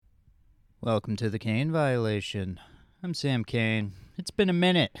Welcome to the Kane Violation. I'm Sam Kane. It's been a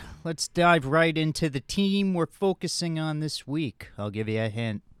minute. Let's dive right into the team we're focusing on this week. I'll give you a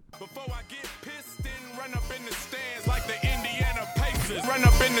hint. Before I get pissed and run up in the stands like the Indiana Pacers. Run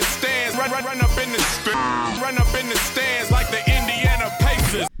up in the stands, run up in the stands. Run up in the stands like the Indiana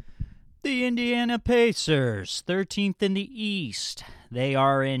Pacers. The Indiana Pacers, 13th in the East. They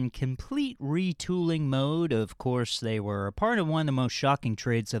are in complete retooling mode. Of course, they were a part of one of the most shocking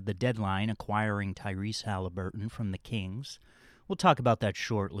trades of the deadline, acquiring Tyrese Haliburton from the Kings. We'll talk about that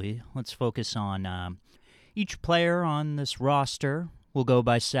shortly. Let's focus on each player on this roster. We'll go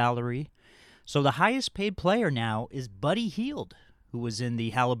by salary. So the highest paid player now is Buddy Hield, who was in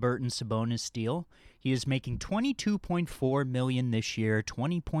the Haliburton-Sabonis deal. He is making $22.4 million this year,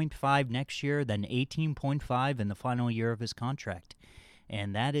 $20.5 next year, then $18.5 in the final year of his contract.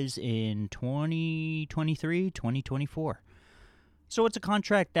 And that is in 2023, 2024. So it's a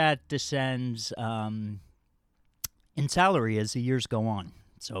contract that descends in salary as the years go on.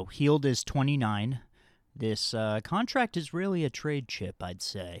 So Hield is 29. This contract is really a trade chip, I'd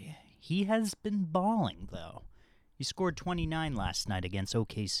say. He has been balling, though. He scored 29 last night against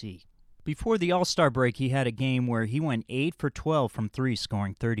OKC. Before the All-Star break, he had a game where he went 8 for 12 from 3,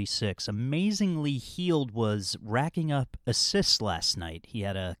 scoring 36. Amazingly, Hield was racking up assists last night. He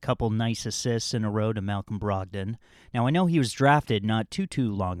had a couple nice assists in a row to Malcolm Brogdon. Now, I know he was drafted not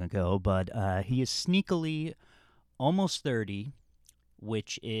too long ago, but he is sneakily almost 30,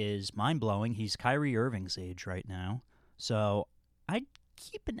 which is mind-blowing. He's Kyrie Irving's age right now. So I'd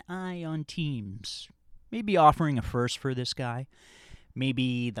keep an eye on teams, maybe offering a first for this guy.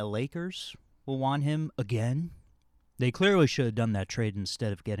 Maybe the Lakers will want him again. They clearly should have done that trade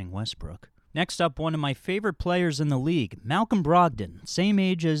instead of getting Westbrook. Next up, one of my favorite players in the league, Malcolm Brogdon. Same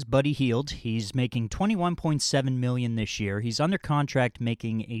age as Buddy Hield. He's making $21.7 million this year. He's under contract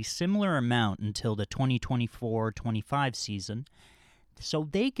making a similar amount until the 2024-25 season. So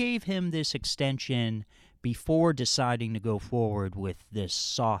they gave him this extension before deciding to go forward with this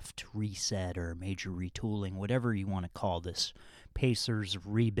soft reset or major retooling, whatever you want to call this Pacers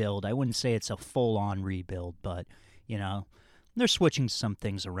rebuild. I wouldn't say it's a full-on rebuild, but, you know, they're switching some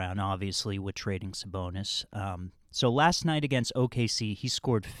things around, obviously, with trading Sabonis. So last night against OKC, he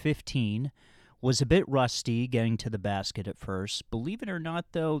scored 15, was a bit rusty getting to the basket at first. Believe it or not,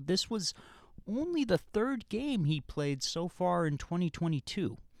 though, this was only the third game he played so far in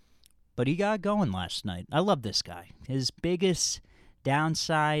 2022. But he got going last night. I love this guy. His biggest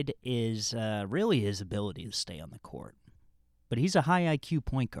downside is really his ability to stay on the court. But he's a high IQ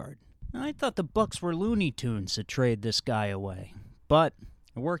point guard. I thought the Bucks were Looney Tunes to trade this guy away. But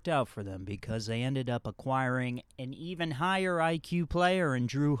it worked out for them because they ended up acquiring an even higher IQ player in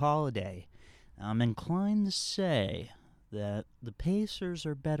Drew Holiday. I'm inclined to say that the Pacers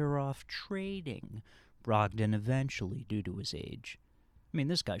are better off trading Brogdon eventually due to his age. I mean,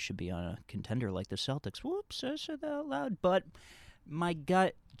 this guy should be on a contender like the Celtics. Whoops, I said that out loud. But my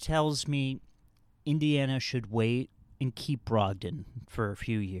gut tells me Indiana should wait and keep Brogdon for a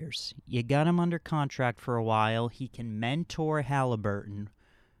few years. You got him under contract for a while. He can mentor Haliburton,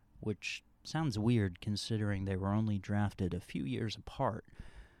 which sounds weird considering they were only drafted a few years apart.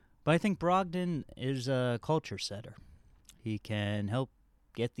 But I think Brogdon is a culture setter. He can help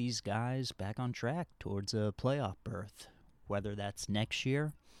get these guys back on track towards a playoff berth, whether that's next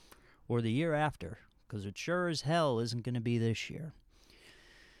year or the year after, because it sure as hell isn't going to be this year.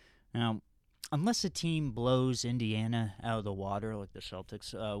 Now, unless a team blows Indiana out of the water like the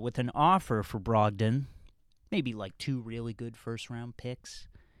Celtics with an offer for Brogdon, maybe like 2 really good first-round picks,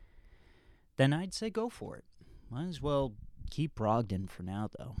 then I'd say go for it. Might as well keep Brogdon for now,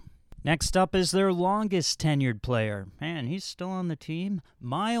 though. Next up is their longest-tenured player. Man, he's still on the team.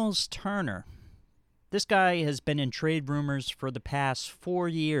 Miles Turner. This guy has been in trade rumors for the past 4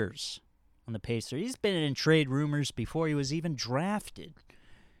 years on the Pacers. He's been in trade rumors before he was even drafted.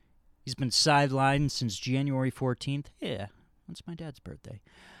 He's been sidelined since January 14th. Yeah, that's my dad's birthday.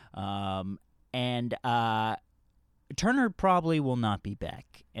 And Turner probably will not be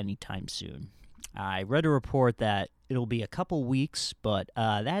back anytime soon. I read a report that it'll be a couple weeks, but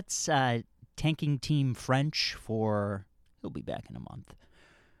that's tanking team French for he'll be back in a month.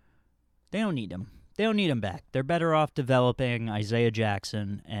 They don't need him. They don't need him back. They're better off developing Isaiah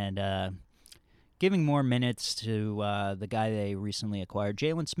Jackson and giving more minutes to the guy they recently acquired,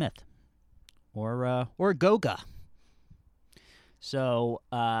 Jalen Smith. Or Goga. So,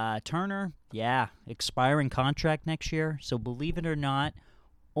 Turner, expiring contract next year. So, believe it or not,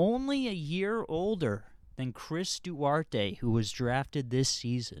 only a year older than Chris Duarte, who was drafted this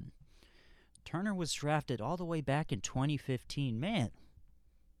season. Turner was drafted all the way back in 2015. Man,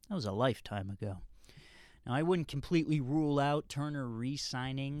 That was a lifetime ago. Now, I wouldn't completely rule out Turner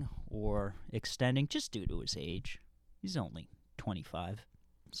re-signing or extending just due to his age. He's only 25.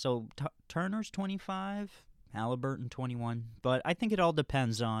 So Turner's 25, Halliburton 21. But I think it all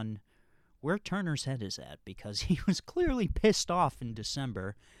depends on where Turner's head is at, because he was clearly pissed off in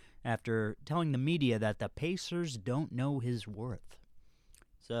December after telling the media that the Pacers don't know his worth.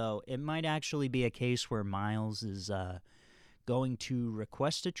 So it might actually be a case where Miles is going to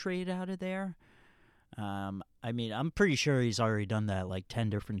request a trade out of there. I mean, I'm pretty sure he's already done that like 10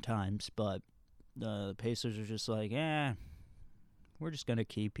 different times, but the Pacers are just like, we're just going to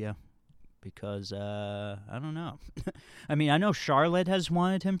keep you because, I don't know. I mean, I know Charlotte has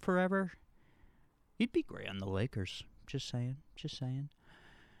wanted him forever. He'd be great on the Lakers. Just saying.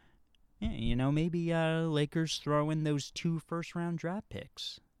 Yeah, maybe Lakers throw in those 2 first-round draft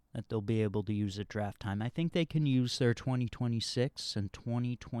picks that they'll be able to use at draft time. I think they can use their 2026 and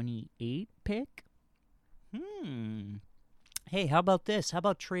 2028 pick. Hey, how about this? How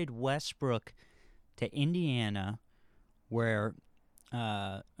about trade Westbrook to Indiana, where,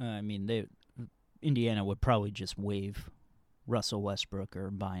 Indiana would probably just waive Russell Westbrook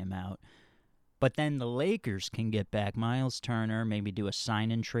or buy him out. But then the Lakers can get back Miles Turner, maybe do a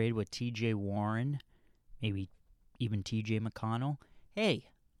sign-and trade with T.J. Warren, maybe even T.J. McConnell. Hey,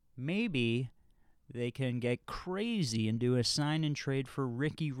 maybe they can get crazy and do a sign-and trade for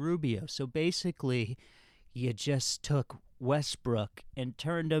Ricky Rubio. So basically, you just took Westbrook and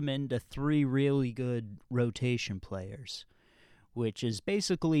turned him into 3 really good rotation players, which is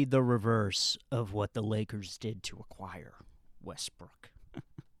basically the reverse of what the Lakers did to acquire Westbrook.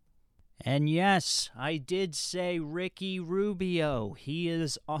 And yes, I did say Ricky Rubio. He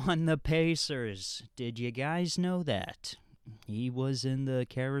is on the Pacers. Did you guys know that? He was in the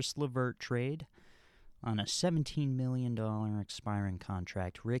Karis LeVert trade on a $17 million expiring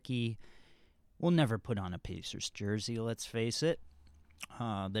contract. Ricky will never put on a Pacers jersey, let's face it.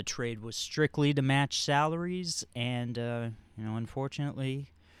 The trade was strictly to match salaries, and, unfortunately,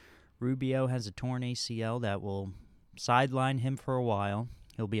 Rubio has a torn ACL that will sideline him for a while.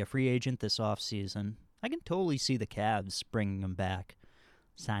 He'll be a free agent this offseason. I can totally see the Cavs bringing him back,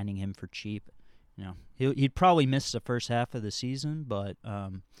 signing him for cheap. He'd probably miss the first half of the season, but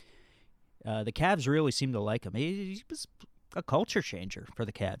the Cavs really seem to like him. He was a culture changer for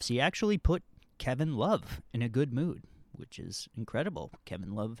the Cavs. He actually put Kevin Love in a good mood, which is incredible.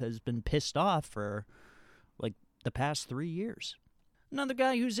 Kevin Love has been pissed off for like the past 3 years. Another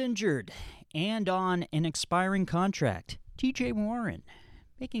guy who's injured and on an expiring contract, T.J. Warren,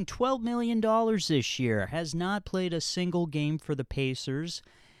 making $12 million this year, has not played a single game for the Pacers.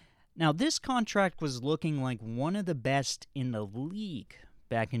 Now, this contract was looking like one of the best in the league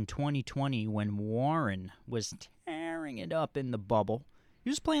back in 2020 when Warren was tearing it up in the bubble. He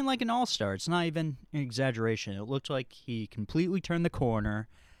was playing like an all-star. It's not even an exaggeration. It looked like he completely turned the corner.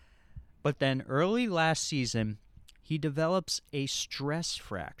 But then early last season, he develops a stress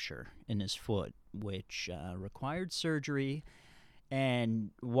fracture in his foot, which required surgery.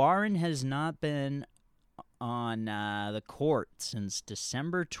 And Warren has not been on the court since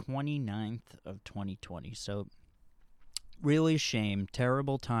December 29th of 2020. So really a shame,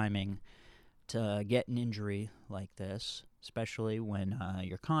 terrible timing to get an injury like this, especially when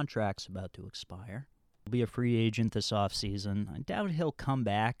your contract's about to expire. He'll be a free agent this offseason. I doubt he'll come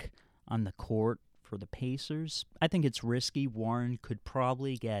back on the court for the Pacers. I think it's risky. Warren could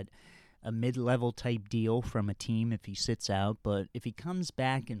probably get a mid-level type deal from a team if he sits out, but if he comes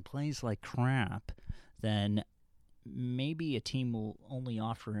back and plays like crap, then maybe a team will only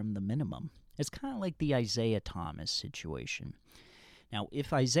offer him the minimum. It's kind of like the Isaiah Thomas situation. Now,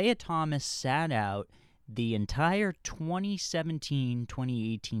 if Isaiah Thomas sat out the entire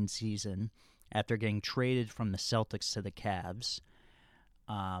 2017-2018 season after getting traded from the Celtics to the Cavs,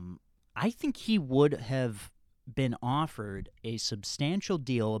 I think he would have been offered a substantial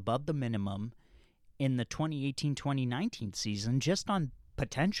deal above the minimum in the 2018-2019 season just on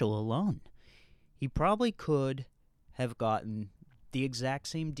potential alone. He probably could have gotten the exact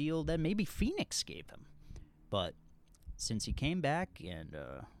same deal that maybe Phoenix gave him. But since he came back and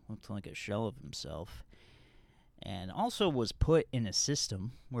looked like a shell of himself, and also was put in a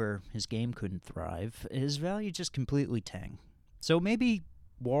system where his game couldn't thrive, his value just completely tanked. So maybe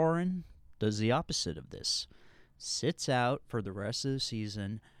Warren does the opposite of this. Sits out for the rest of the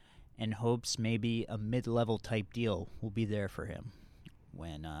season and hopes maybe a mid-level type deal will be there for him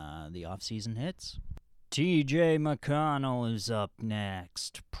when the offseason hits. T.J. McConnell is up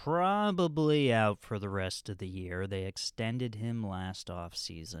next. Probably out for the rest of the year. They extended him last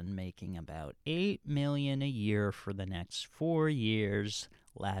offseason, making about $8 million a year for the next 4 years.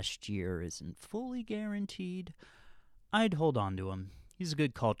 last year isn't fully guaranteed, I'd hold on to him. He's a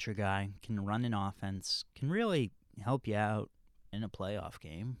good culture guy, can run an offense, can really help you out in a playoff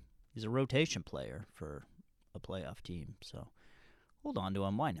game. He's a rotation player for a playoff team, so hold on to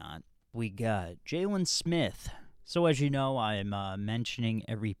him. Why not? We got Jalen Smith. So as you know, I'm mentioning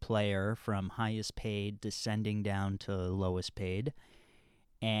every player from highest paid descending down to lowest paid.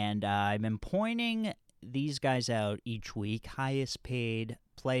 And I've been pointing these guys out each week. Highest paid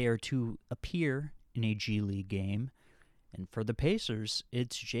player to appear in a G League game. And for the Pacers,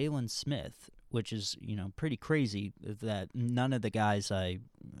 it's Jalen Smith, which is, pretty crazy that none of the guys I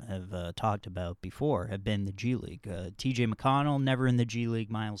have talked about before have been in the G League. T.J. McConnell, never in the G League.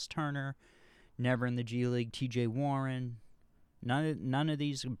 Miles Turner, never in the G League. T.J. Warren, none of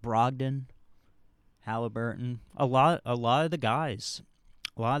these. Brogdon, Halliburton, a lot of the guys,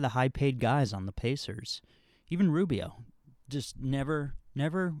 a lot of the high-paid guys on the Pacers, even Rubio, just never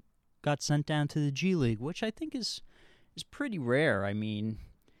got sent down to the G League, which I think is pretty rare. I mean,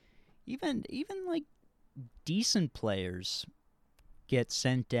 even like decent players get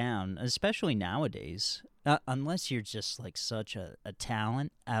sent down, especially nowadays, unless you're just like such a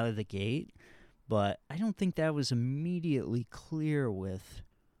talent out of the gate. But I don't think that was immediately clear with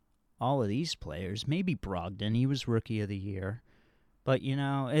all of these players. Maybe Brogdon, he was Rookie of the Year. But,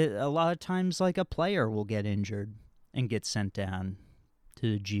 a lot of times like a player will get injured and get sent down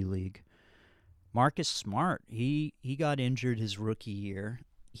to the G League. Marcus Smart, he got injured his rookie year.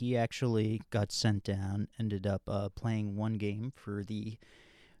 He actually got sent down, ended up playing one game for the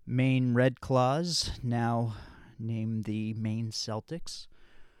Maine Red Claws, now named the Maine Celtics.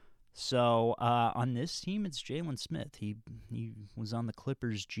 So on this team, it's Jalen Smith. He was on the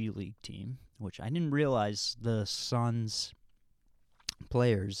Clippers G League team, which I didn't realize the Suns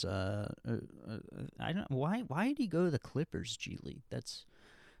players. I don't why did he go to the Clippers G League? That's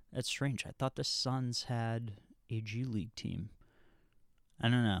strange. I thought the Suns had a G League team. I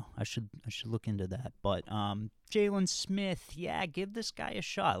don't know. I should look into that. But Jalen Smith, yeah, give this guy a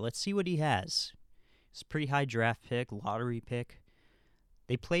shot. Let's see what he has. He's a pretty high draft pick, lottery pick.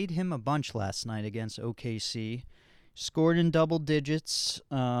 They played him a bunch last night against OKC. Scored in double digits.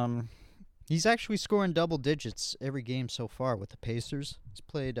 He's actually scoring double digits every game so far with the Pacers. He's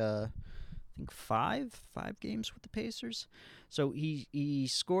played, I think, five games with the Pacers. So he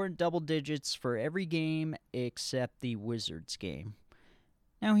scored double digits for every game except the Wizards game.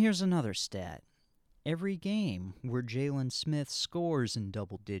 Now here's another stat. Every game where Jalen Smith scores in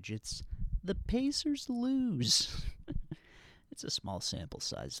double digits, the Pacers lose. It's a small sample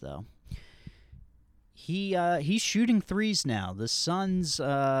size, though. He's shooting threes now. The Suns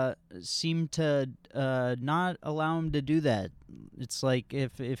seem to not allow him to do that. It's like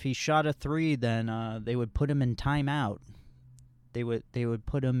if he shot a three, then they would put him in timeout. They would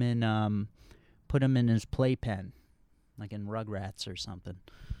put him in his playpen, like in Rugrats or something.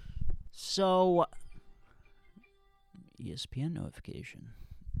 So, ESPN notification.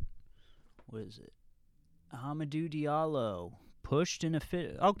 What is it? Hamidou Diallo pushed in a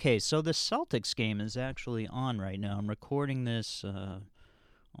fit. Okay, so the Celtics game is actually on right now. I'm recording this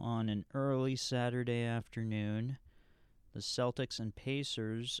on an early Saturday afternoon. The Celtics and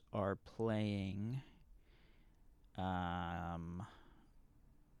Pacers are playing the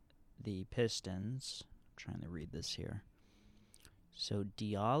Pistons. I'm trying to read this here. So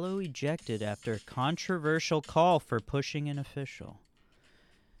Diallo ejected after a controversial call for pushing an official.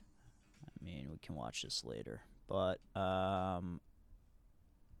 I mean, we can watch this later. But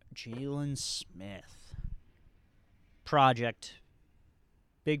Jalen Smith.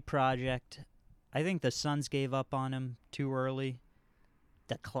 Big project. I think the Suns gave up on him too early.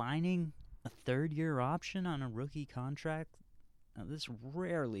 Declining a third-year option on a rookie contract. Now, this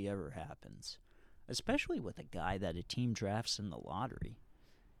rarely ever happens. Especially with a guy that a team drafts in the lottery.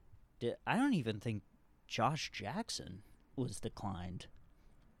 I don't even think Josh Jackson was declined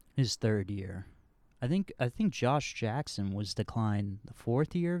his third year. I think Josh Jackson was declined the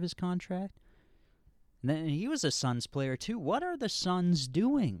fourth year of his contract. And then he was a Suns player too. What are the Suns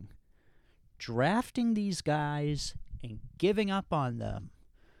doing? Drafting these guys and giving up on them.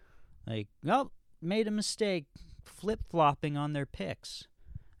 Like, oh, made a mistake, flip-flopping on their picks.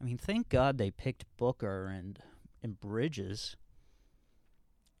 I mean, thank God they picked Booker and Bridges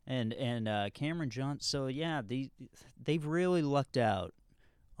and Cameron Johnson. So yeah, they've really lucked out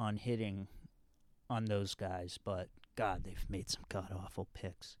on hitting on those guys. But God, they've made some god-awful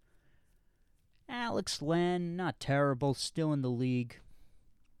picks. Alex Len, not terrible, still in the league.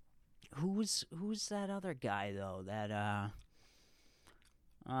 Who's that other guy though? That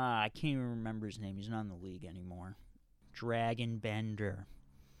I can't even remember his name. He's not in the league anymore. Dragon Bender.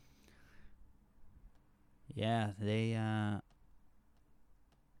 Yeah, they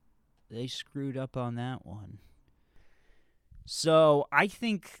screwed up on that one. So I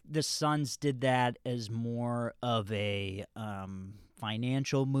think the Suns did that as more of a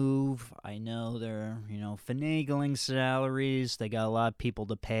financial move. I know they're, finagling salaries. They got a lot of people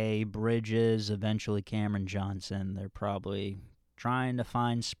to pay. Bridges, eventually Cameron Johnson. They're probably trying to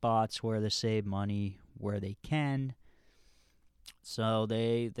find spots where they save money where they can. So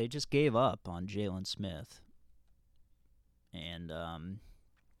they just gave up on Jalen Smith. And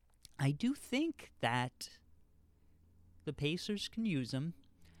I do think that the Pacers can use him.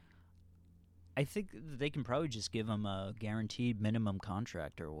 I think they can probably just give him a guaranteed minimum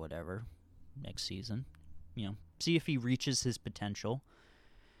contract or whatever next season. See if he reaches his potential.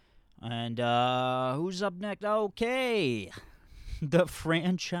 And who's up next? Okay, the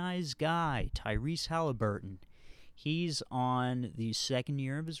franchise guy, Tyrese Halliburton. He's on the second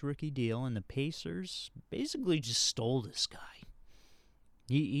year of his rookie deal, and the Pacers basically just stole this guy.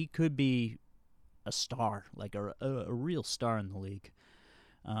 He could be a star, like a real star in the league.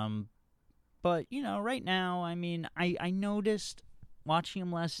 But, right now, I noticed watching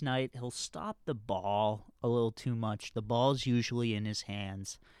him last night, he'll stop the ball a little too much. The ball's usually in his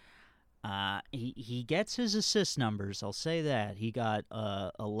hands. He gets his assist numbers, I'll say that. He got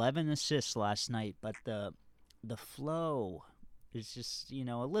 11 assists last night, but the flow is just,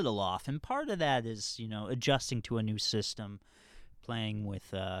 a little off. And part of that is, adjusting to a new system, playing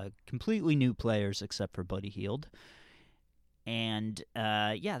with completely new players except for Buddy Hield. And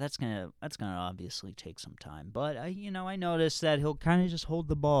that's gonna obviously take some time. But I noticed that he'll kind of just hold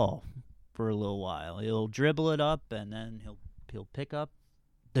the ball for a little while. He'll dribble it up, and then he'll pick up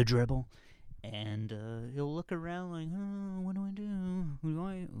the dribble, and he'll look around like, what do I do? Who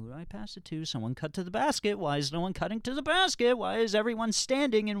do I pass it to? Someone cut to the basket. Why is no one cutting to the basket? Why is everyone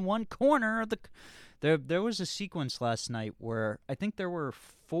standing in one corner of the? There was a sequence last night where I think there were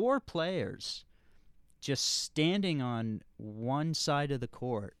 4 players just standing on one side of the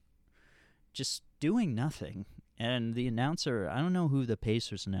court, just doing nothing. And the announcer, I don't know who the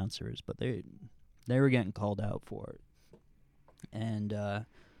Pacers announcer is, but they were getting called out for it. And the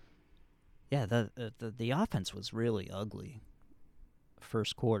offense was really ugly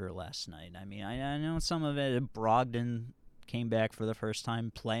first quarter last night. I know some of it, Brogdon came back for the first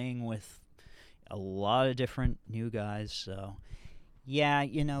time playing with a lot of different new guys, so yeah,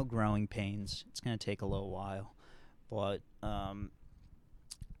 growing pains. It's going to take a little while. But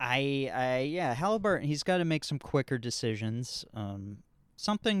Halliburton, he's got to make some quicker decisions.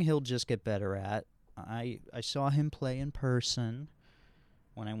 Something he'll just get better at. I saw him play in person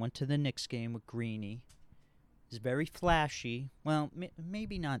when I went to the Knicks game with Greeny. He's very flashy. Well,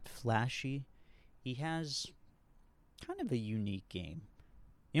 maybe not flashy. He has kind of a unique game.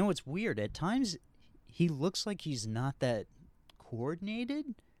 It's weird. At times, he looks like he's not that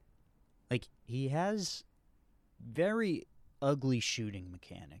coordinated. Like, he has very ugly shooting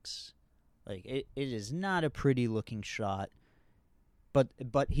mechanics. Like, it is not a pretty looking shot, but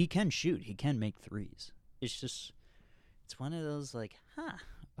he can shoot. He can make threes. It's one of those like,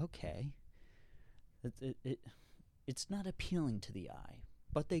 okay. It's not appealing to the eye,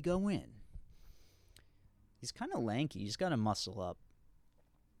 but they go in. He's kind of lanky. He's got to muscle up.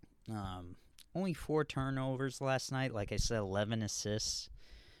 Only 4 turnovers last night. Like I said, 11 assists.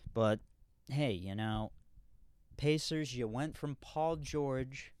 But, hey, Pacers, you went from Paul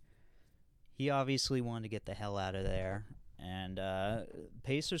George. He obviously wanted to get the hell out of there. And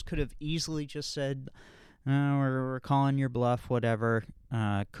Pacers could have easily just said, we're calling your bluff, whatever.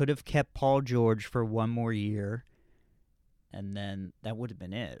 Could have kept Paul George for 1 more year. And then that would have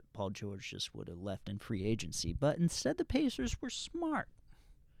been it. Paul George just would have left in free agency. But instead, the Pacers were smart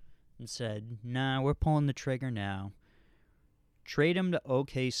and said, nah, we're pulling the trigger now. Trade him to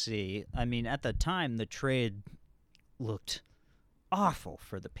OKC. At the time, the trade looked awful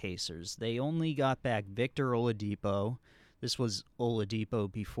for the Pacers. They only got back Victor Oladipo. This was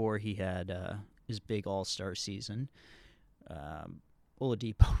Oladipo before he had his big all-star season.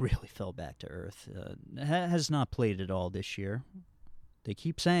 Oladipo really fell back to earth. Has not played at all this year. They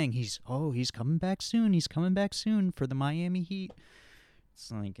keep saying he's coming back soon. He's coming back soon for the Miami Heat. It's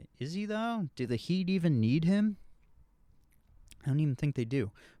like, is he though? Do the Heat even need him? I don't even think they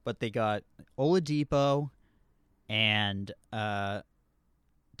do. But they got Oladipo and Domantas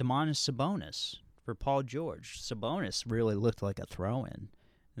Sabonis for Paul George. Sabonis really looked like a throw-in.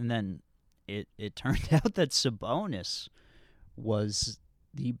 And then it turned out that Sabonis was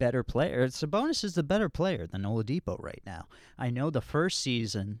the better player. Sabonis is the better player than Oladipo right now. I know the first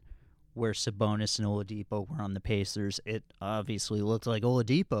season where Sabonis and Oladipo were on the Pacers, it obviously looked like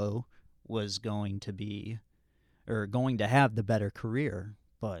Oladipo was going to be or going to have the better career.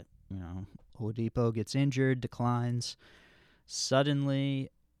 But, Oladipo gets injured, declines. Suddenly,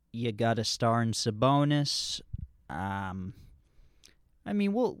 you got a star in Sabonis.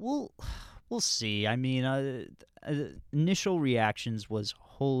 We'll see. Initial reactions was,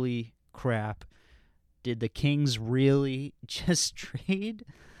 holy crap. Did the Kings really just trade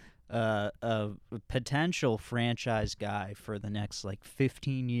a potential franchise guy for the next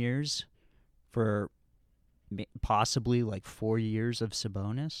 15 years for possibly 4 years of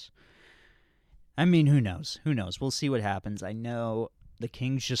Sabonis? Who knows? Who knows? We'll see what happens. I know the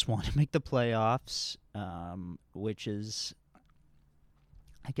Kings just want to make the playoffs, which is,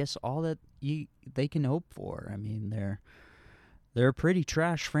 I guess, all that they can hope for. They're a pretty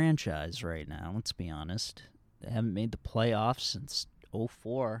trash franchise right now, let's be honest. They haven't made the playoffs since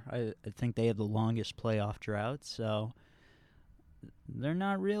 2004. I think they have the longest playoff drought, so they're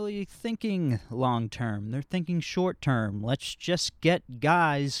not really thinking long-term. They're thinking short-term. Let's just get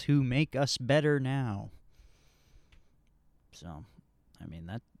guys who make us better now. So,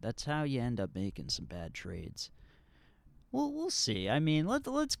 that's how you end up making some bad trades. Well, we'll see.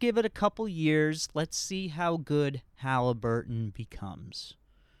 Let's give it a couple years. Let's see how good Halliburton becomes.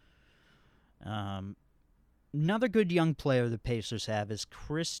 Another good young player the Pacers have is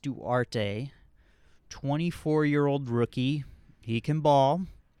Chris Duarte, 24-year-old rookie. He can ball.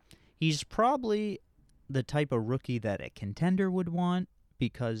 He's probably the type of rookie that a contender would want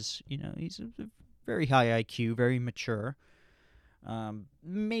because, he's a very high IQ, very mature.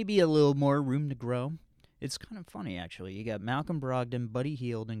 Maybe a little more room to grow. It's kind of funny, actually. You got Malcolm Brogdon, Buddy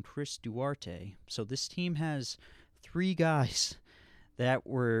Hield, and Chris Duarte. So this team has 3 guys that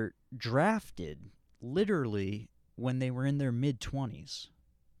were drafted literally when they were in their mid-20s.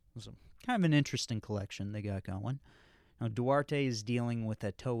 So kind of an interesting collection they got going. Now, Duarte is dealing with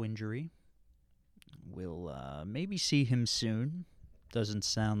a toe injury. We'll maybe see him soon. Doesn't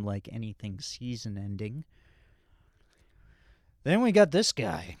sound like anything season-ending. Then we got this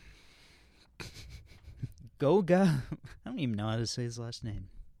guy. Goga. I don't even know how to say his last name.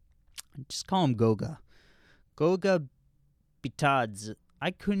 Just call him Goga. Goga Bitadze.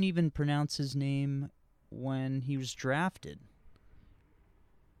 I couldn't even pronounce his name when he was drafted.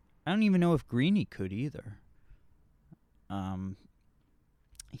 I don't even know if Greeny could either.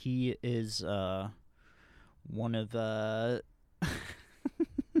 He is one of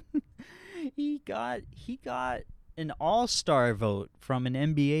he got an all-star vote from an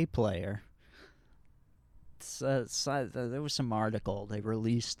NBA player. There was some article they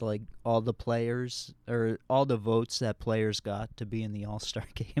released, all the players or all the votes that players got to be in the All-Star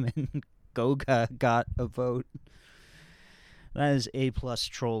game, and Goga got a vote. That is A+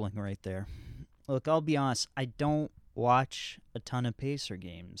 trolling right there. Look, I'll be honest, I don't watch a ton of Pacer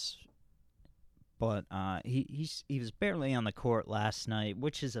games, but he was barely on the court last night,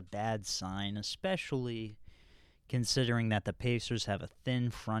 which is a bad sign, especially considering that the Pacers have a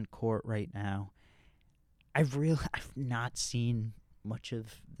thin front court right now. I've not seen much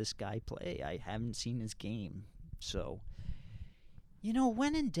of this guy play. I haven't seen his game. So,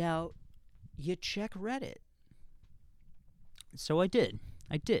 when in doubt, you check Reddit. So I did.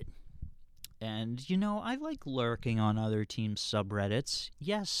 And, I like lurking on other teams' subreddits.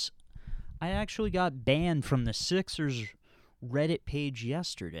 Yes, I actually got banned from the Sixers Reddit page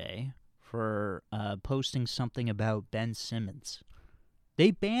yesterday for posting something about Ben Simmons. They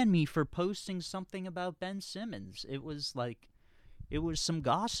banned me for posting something about Ben Simmons. It was some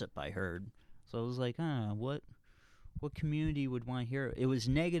gossip I heard. So I was like, what community would want to hear it? It was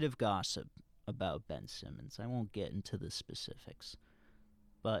negative gossip about Ben Simmons. I won't get into the specifics.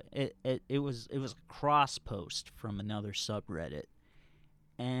 But it was a cross post from another subreddit.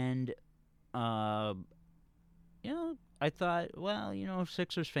 And I thought,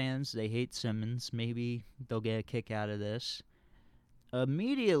 Sixers fans, they hate Simmons. Maybe they'll get a kick out of this.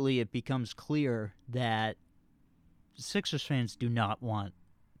 Immediately it becomes clear that Sixers fans do not want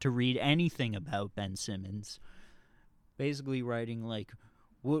to read anything about Ben Simmons. Basically writing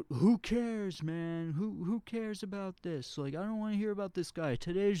who cares, man? Who cares about this? I don't want to hear about this guy.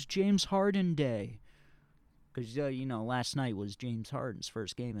 Today's James Harden day. Because, last night was James Harden's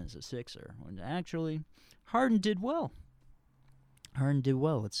first game as a Sixer. When actually, Harden did well.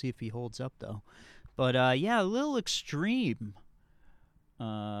 Let's see if he holds up, though. But, a little extreme.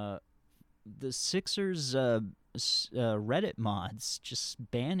 The Sixers Reddit mods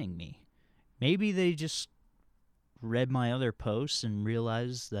just banning me. Maybe they just read my other posts and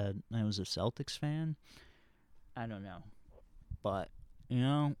realized that I was a Celtics fan. I don't know. But,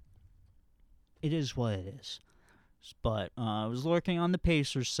 it is what it is. But I was lurking on the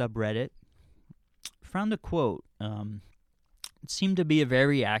Pacers subreddit. found a quote. It seemed to be a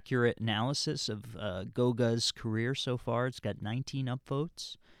very accurate analysis of Goga's career so far. It's got 19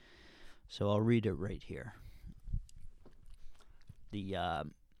 upvotes, so I'll read it right here. The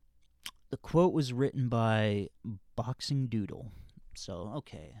quote was written by Boxing Doodle. So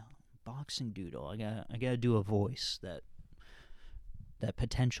okay, Boxing Doodle. I gotta do a voice that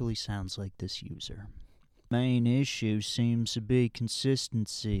potentially sounds like this user. Main issue seems to be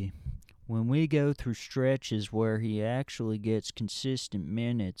consistency. When we go through stretches where he actually gets consistent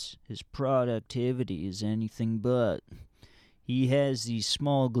minutes, his productivity is anything but. He has these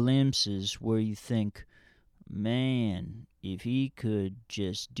small glimpses where you think, man, if he could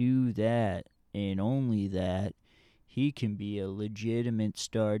just do that and only that, he can be a legitimate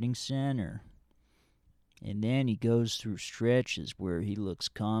starting center. And then he goes through stretches where he looks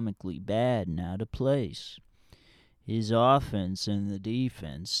comically bad and out of place. His offense and the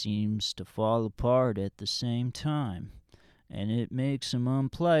defense seems to fall apart at the same time, and it makes him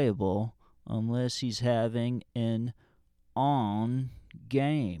unplayable unless he's having an on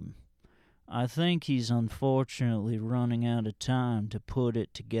game. I think he's unfortunately running out of time to put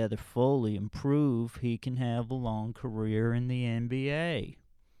it together fully and prove he can have a long career in the NBA.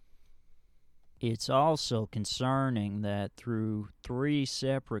 It's also concerning that through 3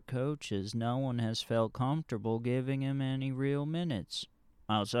 separate coaches, no one has felt comfortable giving him any real minutes,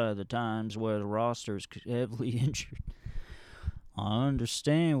 outside of the times where the roster is heavily injured. I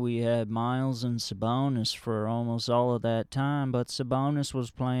understand we had Miles and Sabonis for almost all of that time, but Sabonis was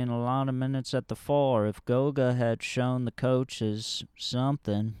playing a lot of minutes at the 4. If Goga had shown the coaches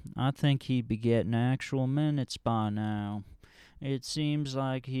something, I think he'd be getting actual minutes by now. It seems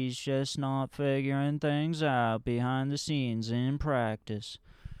like he's just not figuring things out behind the scenes in practice.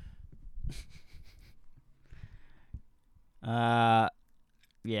 Yeah,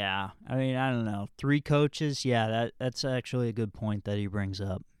 I mean, I don't know. 3 coaches, yeah, that's actually a good point that he brings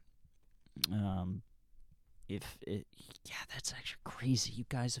up. That's actually crazy. You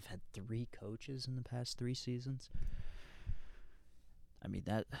guys have had 3 coaches in the past 3 seasons. I mean,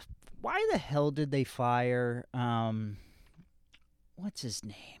 why the hell did they fire, what's his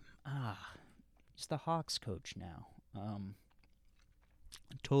name? He's the Hawks coach now. I'm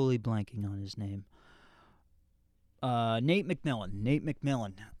totally blanking on his name. Nate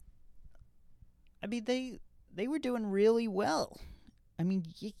McMillan. I mean, they were doing really well. I mean,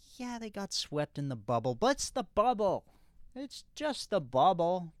 yeah, they got swept in the bubble, but it's the bubble. It's just the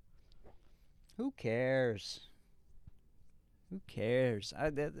bubble. Who cares?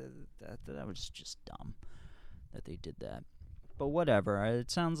 That was just dumb that they did that. But whatever. It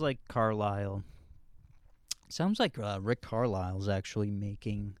sounds like Carlisle. It sounds like Rick Carlisle's actually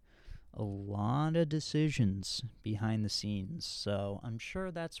making a lot of decisions behind the scenes. So I'm sure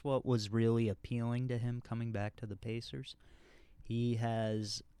that's what was really appealing to him coming back to the Pacers. He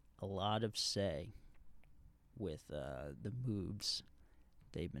has a lot of say with the moves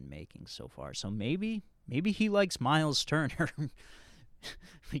they've been making so far. So maybe he likes Miles Turner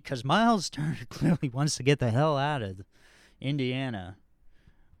because Miles Turner clearly wants to get the hell out of Indiana.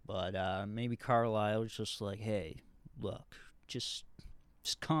 But maybe Carlisle's just like, hey, look, just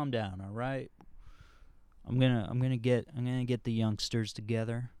calm down, all right? I'm gonna get the youngsters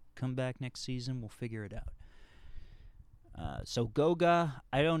together. Come back next season, we'll figure it out. So Goga,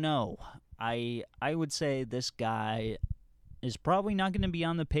 I don't know. I would say this guy is probably not going to be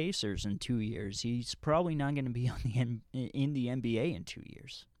on the Pacers in 2 years. He's probably not going to be in the NBA in 2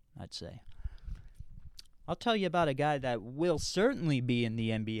 years, I'd say. I'll tell you about a guy that will certainly be in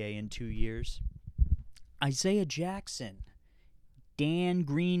the NBA in 2 years. Isaiah Jackson, Dan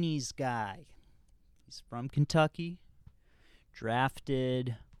Greeny's guy. He's from Kentucky, drafted,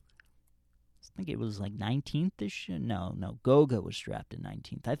 I think it was like 19th this year. No, Goga was drafted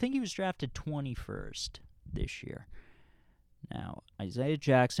 19th. I think he was drafted 21st this year. Now, Isaiah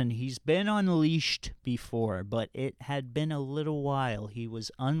Jackson, he's been unleashed before, but it had been a little while. He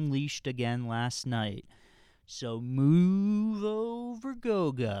was unleashed again last night. So move over,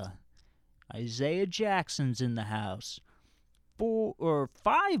 Goga. Isaiah Jackson's in the house.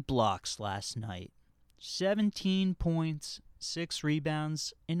 5 blocks last night. 17 points, 6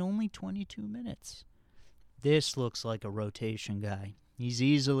 rebounds in only 22 minutes. This looks like a rotation guy. He's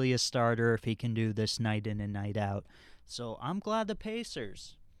easily a starter if he can do this night in and night out. So I'm glad the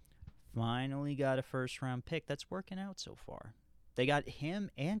Pacers finally got a first-round pick. That's working out so far. They got him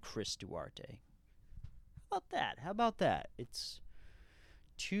and Chris Duarte. How about that? It's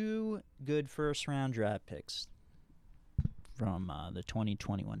 2 good first-round draft picks from the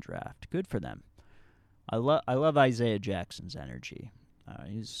 2021 draft. Good for them. I love Isaiah Jackson's energy.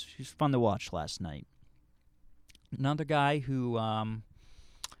 He's fun to watch last night. Another guy who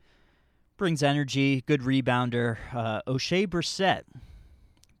brings energy, good rebounder, O'Shea Brissett.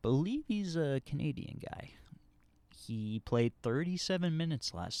 Believe he's a Canadian guy. He played 37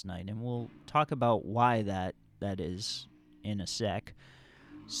 minutes last night, and we'll talk about why that is in a sec.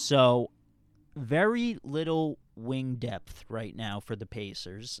 So, very little wing depth right now for the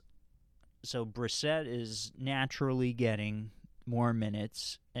Pacers. So Brissett is naturally getting more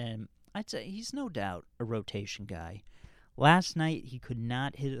minutes, and I'd say he's no doubt a rotation guy. Last night, he could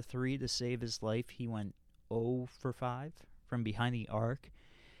not hit a three to save his life. He went 0 for 5 from behind the arc.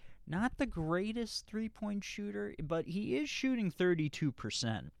 Not the greatest three-point shooter, but he is shooting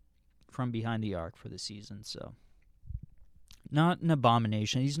 32% from behind the arc for the season, so not an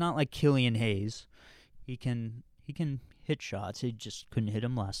abomination. He's not like Killian Hayes. He can hit shots. He just couldn't hit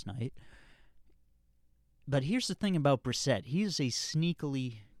them last night. But here's the thing about Brissett. He is a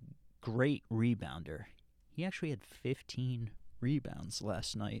sneakily great rebounder. He actually had 15 rebounds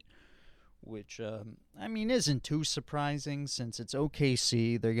last night, which, isn't too surprising since it's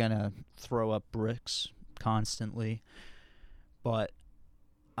OKC. They're going to throw up bricks constantly. But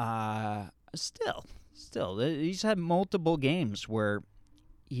still, he's had multiple games where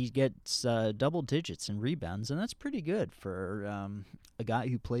he gets double digits in rebounds, and that's pretty good for a guy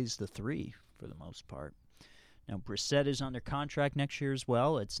who plays the three for the most part. Now, Brissett is under contract next year as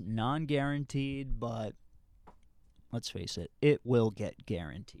well. It's non-guaranteed, but let's face it, it will get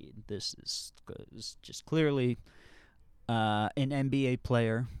guaranteed. This is just clearly an NBA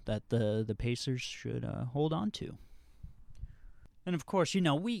player that the Pacers should hold on to. And, of course,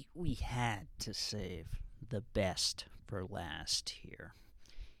 we had to save the best for last here.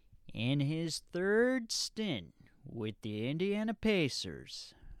 In his third stint with the Indiana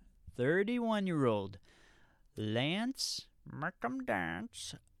Pacers, 31-year-old Lance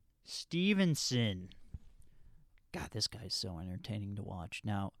Mercamdance Stevenson. God, this guy's so entertaining to watch.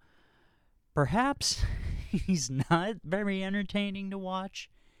 Now, perhaps he's not very entertaining to watch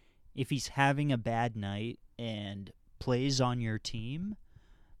if he's having a bad night and plays on your team.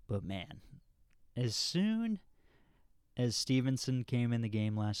 But man, as soon as Stevenson came in the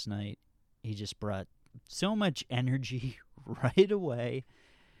game last night, he just brought so much energy right away.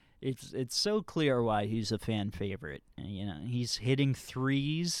 It's so clear why he's a fan favorite. He's hitting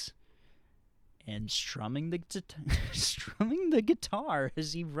threes and strumming the guitar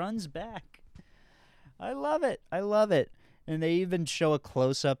as he runs back. I love it. And they even show a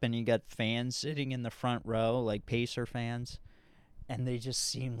close-up, and you got fans sitting in the front row, like Pacer fans, and they just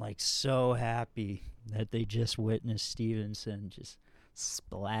seem like so happy that they just witnessed Stevenson just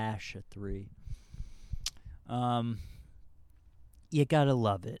splash a three. You gotta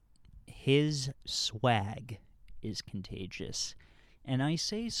love it. His swag is contagious. And I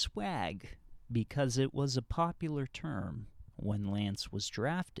say swag because it was a popular term when Lance was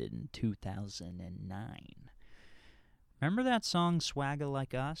drafted in 2009. Remember that song, Swagger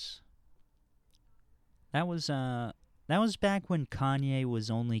Like Us? That was back when Kanye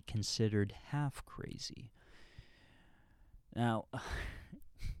was only considered half crazy. Now,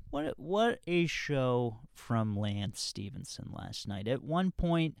 what a show from Lance Stevenson last night. At one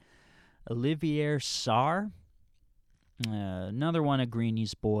point, Olivier Sarr, another one of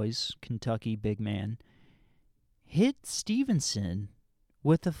Greeny's boys, Kentucky big man, hit Stevenson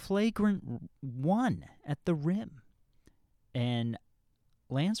with a flagrant one at the rim. And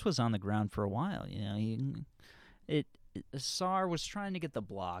Lance was on the ground for a while. Sarr was trying to get the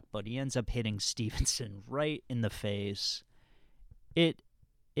block, but he ends up hitting Stevenson right in the face. It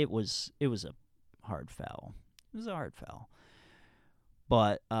was a hard foul. It was a hard foul.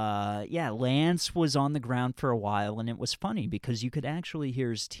 But, Lance was on the ground for a while, and it was funny because you could actually hear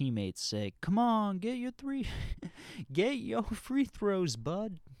his teammates say, "Come on, get your free throws,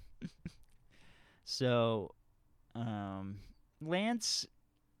 bud." So, Lance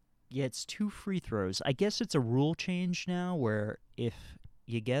gets 2 free throws. I guess it's a rule change now where if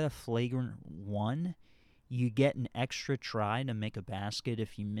you get a flagrant one, you get an extra try to make a basket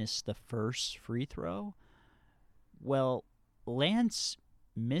if you miss the first free throw. Well, Lance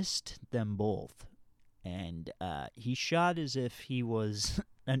missed them both, and he shot as if he was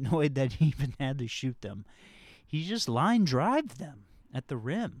annoyed that he even had to shoot them. He just line drived them at the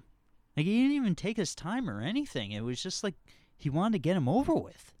rim. Like, he didn't even take his time or anything. It was just like he wanted to get him over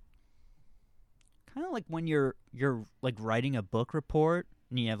with. Kind of like when you're like writing a book report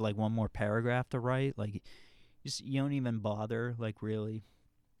and you have like one more paragraph to write. Like, you don't even bother like really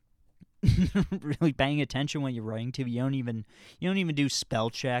paying attention when you're writing to. You don't even do spell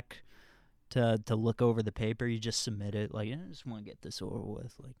check to look over the paper. You just submit it. Like, I just want to get this over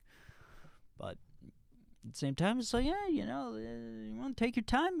with. Like, but at the same time, it's like, yeah, you want to take your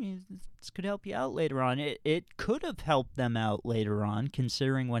time. This could help you out later on. It could have helped them out later on,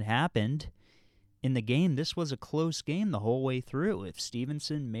 considering what happened in the game. This was a close game the whole way through. If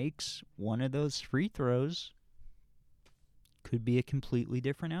Stevenson makes one of those free throws, could be a completely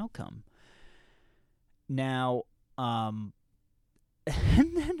different outcome. Now, and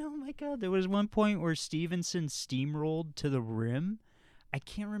then, oh my God, there was one point where Stevenson steamrolled to the rim. I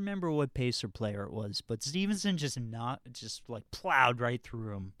can't remember what Pacer player it was, but Stevenson just plowed right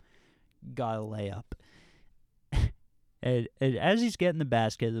through him, got a layup. and as he's getting the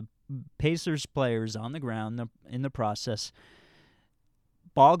basket, the Pacers player's on the ground in the process.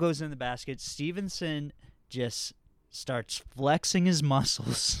 Ball goes in the basket. Stevenson just starts flexing his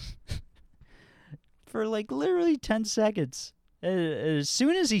muscles for literally 10 seconds. As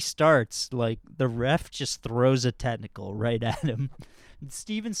soon as he starts, the ref just throws a technical right at him.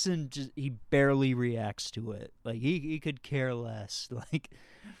 Stevenson he barely reacts to it. He could care less.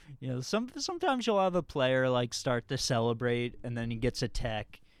 Sometimes you'll have a player start to celebrate, and then he gets a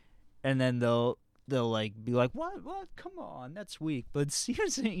tech, and then they'll be like, what? Come on, that's weak. But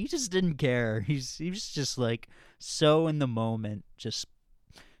Stevenson, he just didn't care. He was just so in the moment, just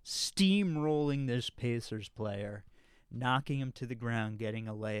steamrolling this Pacers player, knocking him to the ground, getting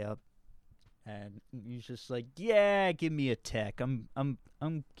a layup. And he's just like, yeah, give me a tech. I'm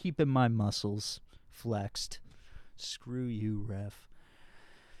keeping my muscles flexed. Screw you, ref.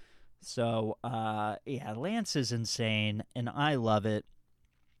 So, Lance is insane, and I love it.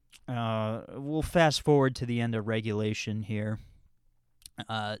 We'll fast forward to the end of regulation here.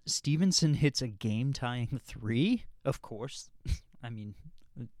 Stevenson hits a game-tying 3, of course. I mean,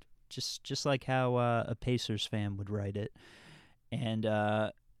 just like how a Pacers fan would write it. And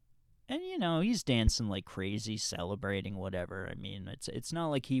he's dancing like crazy, celebrating, whatever. I mean, it's not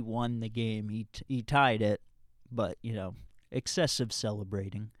like he won the game. He tied it, but, excessive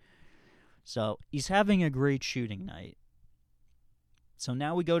celebrating. So he's having a great shooting night. So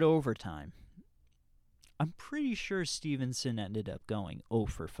now we go to overtime. I'm pretty sure Stevenson ended up going 0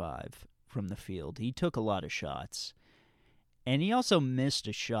 for 5 from the field. He took a lot of shots. And he also missed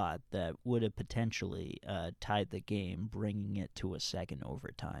a shot that would have potentially tied the game, bringing it to a second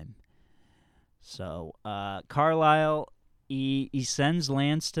overtime. So Carlisle, he sends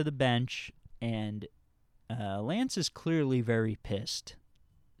Lance to the bench, and Lance is clearly very pissed,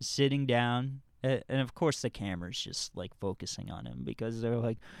 sitting down. And of course the camera's just focusing on him, because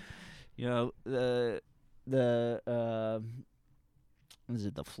they're is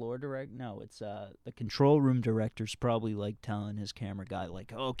it the floor director? No, it's the control room director's probably telling his camera guy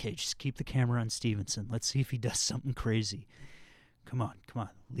okay, just keep the camera on Stevenson. Let's see if he does something crazy. Come on,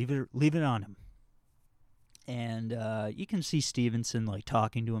 leave it on him. And you can see Stevenson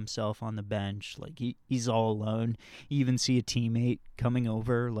talking to himself on the bench, he's all alone. You even see a teammate coming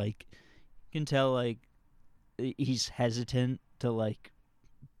over, you can tell he's hesitant to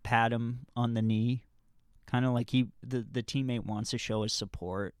pat him on the knee, kind of the teammate wants to show his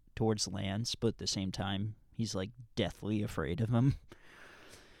support towards Lance, but at the same time he's deathly afraid of him.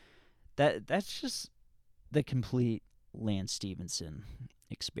 That's just the complete Lance Stevenson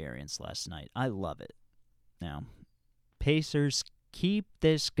experience last night. I love it. Now, Pacers, keep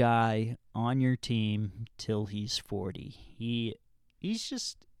this guy on your team till he's 40. He's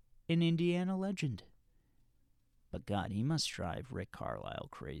just an Indiana legend. But God, he must drive Rick Carlisle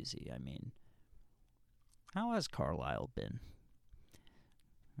crazy. I mean, how has Carlisle been?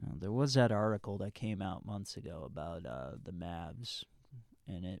 There was that article that came out months ago about the Mavs,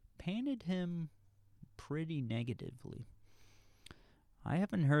 and it painted him pretty negatively. I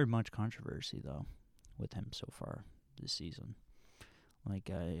haven't heard much controversy, though, with him so far this season. I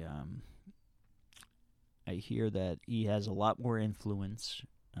hear that he has a lot more influence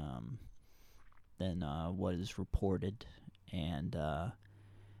than what is reported, and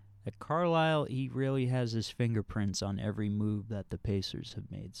at Carlisle, he really has his fingerprints on every move that the Pacers have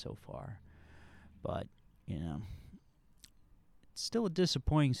made so far. But, it's still a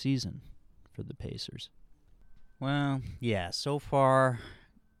disappointing season for the Pacers. Well, yeah, so far,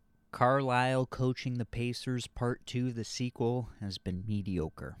 Carlisle coaching the Pacers Part 2, the sequel, has been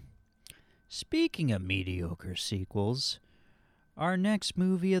mediocre. Speaking of mediocre sequels, our next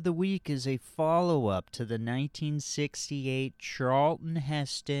movie of the week is a follow-up to the 1968 Charlton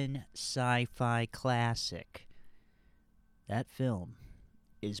Heston sci-fi classic. That film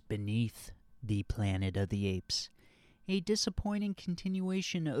is Beneath the Planet of the Apes, a disappointing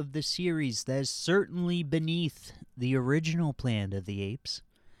continuation of the series that is certainly beneath the original Planet of the Apes.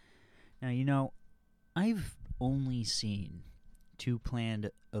 Now, I've only seen 2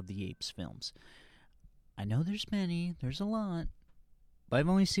 Planet of the Apes films. I know there's many, there's a lot, but I've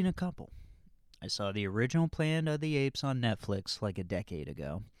only seen a couple. I saw the original Planet of the Apes on Netflix like a decade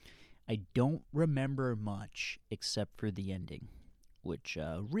ago. I don't remember much except for the ending, which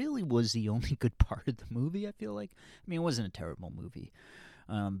really was the only good part of the movie, I feel like. I mean, it wasn't a terrible movie.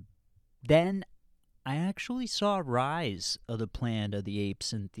 Then I actually saw Rise of the Planet of the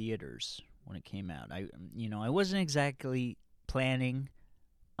Apes in theaters when it came out. I wasn't exactly planning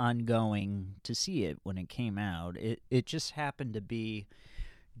on going to see it when it came out. It just happened to be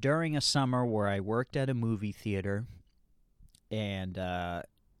during a summer where I worked at a movie theater, and I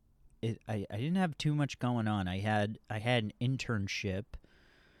didn't have too much going on. I had an internship.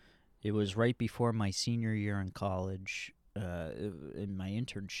 It was right before my senior year in college. In my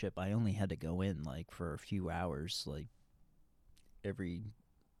internship, I only had to go in like for a few hours, like every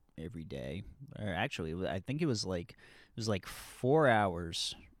day. Or actually, I think it was like 4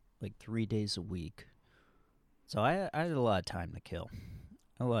 hours, like 3 days a week. So I had a lot of time to kill.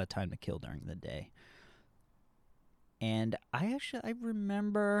 A lot of time to kill during the day. And I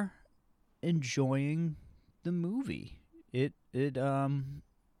remember enjoying the movie. It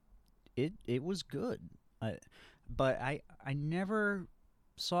was good. But I never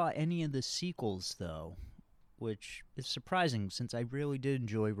saw any of the sequels though, which is surprising since I really did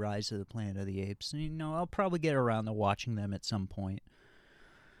enjoy Rise of the Planet of the Apes. And, I'll probably get around to watching them at some point.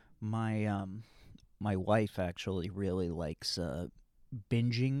 My wife actually really likes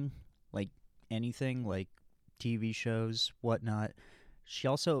binging, like anything, like TV shows, whatnot.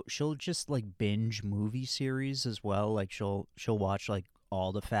 She'll just like binge movie series as well. Like she'll watch like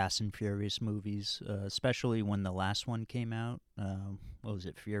all the Fast and Furious movies, especially when the last one came out. What was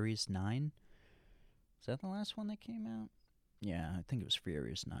it, Furious 9? Is that the last one that came out? Yeah, I think it was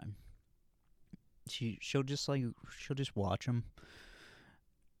Furious 9. She'll just watch them.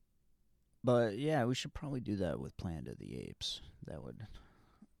 But yeah, we should probably do that with Planet of the Apes. That would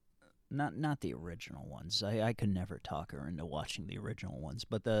not the original ones. I could never talk her into watching the original ones,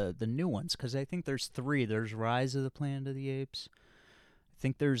 but the new ones, because I think there's 3. There's Rise of the Planet of the Apes. I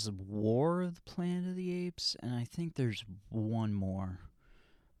think there's War of the Planet of the Apes, and I think there's one more.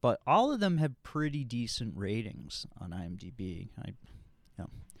 But all of them have pretty decent ratings on IMDb. I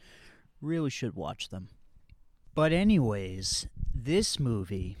really should watch them. But anyways, this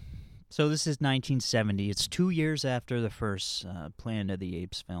movie, so this is 1970. It's 2 years after the first Planet of the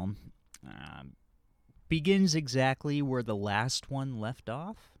Apes film. Begins exactly where the last one left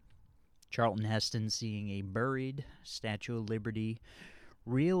off. Charlton Heston seeing a buried Statue of Liberty,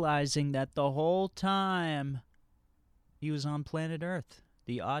 realizing that the whole time he was on planet Earth.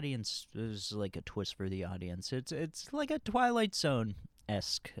 The audience is like a twist for the audience. It's like a Twilight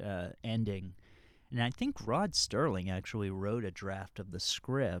Zone-esque ending. And I think Rod Sterling actually wrote a draft of the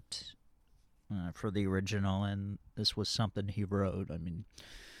script for the original, and this was something he wrote. I mean,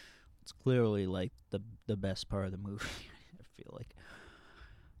 it's clearly like the best part of the movie, I feel like.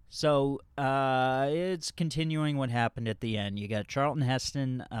 So it's continuing what happened at the end. You got Charlton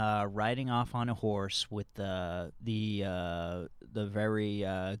Heston riding off on a horse with the very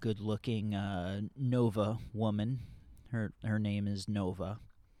good-looking Nova woman. Her name is Nova.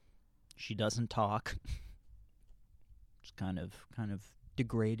 She doesn't talk. It's kind of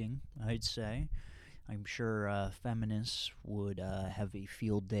degrading, I'd say. I'm sure feminists would have a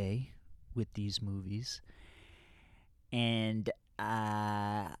field day with these movies. And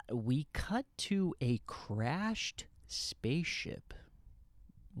we cut to a crashed spaceship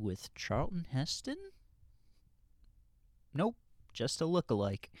with Charlton Heston? Nope, just a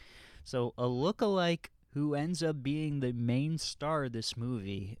lookalike. So a lookalike who ends up being the main star of this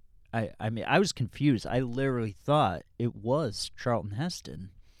movie. I mean, I was confused. I literally thought it was Charlton Heston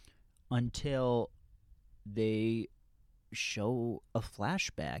until they show a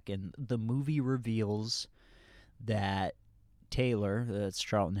flashback, and the movie reveals that Taylor, that's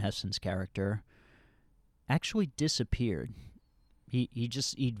Charlton Heston's character, actually disappeared.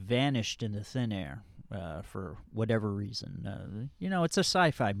 He'd vanished into thin air for whatever reason. It's a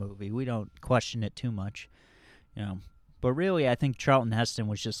sci-fi movie. We don't question it too much. But really, I think Charlton Heston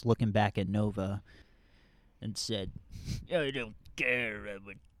was just looking back at Nova and said, "I don't care how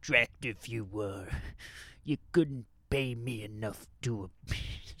attractive you were. You couldn't pay me enough to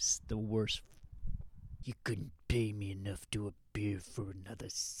it's the worst. You couldn't pay me enough to appear for another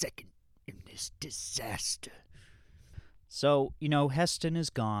second in this disaster." So, Heston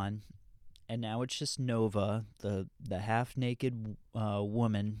is gone, and now it's just Nova, the half-naked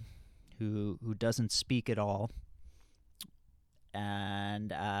woman who doesn't speak at all.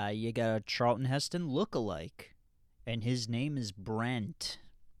 And you got a Charlton Heston look-alike, and his name is Brent.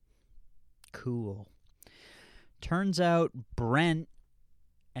 Cool. Turns out Brent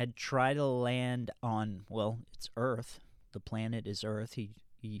had tried to land on, well, it's Earth. The planet is Earth.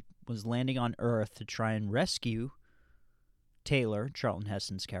 He was landing on Earth to try and rescue Taylor, Charlton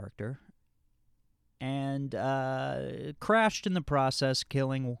Heston's character, and crashed in the process,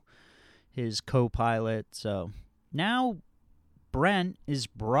 killing his co-pilot. So now Brent is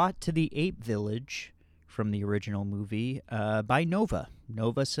brought to the ape village from the original movie by Nova.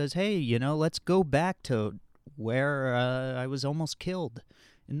 Nova says, hey, let's go back to where I was almost killed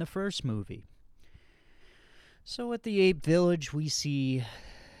in the first movie. So at the ape village, we see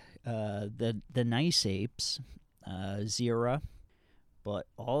the nice apes, Zira, but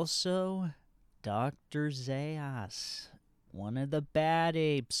also Dr. Zayas, one of the bad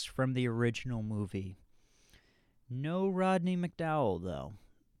apes from the original movie. No Rodney McDowall, though.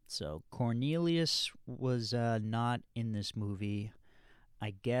 So Cornelius was not in this movie.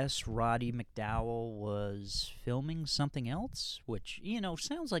 I guess Roddy McDowall was filming something else, which,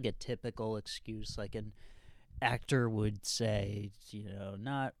 sounds like a typical excuse, like an actor would say,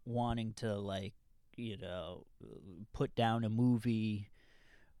 not wanting to, put down a movie,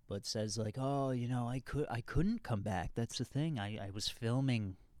 but says, I couldn't come back. That's the thing. I was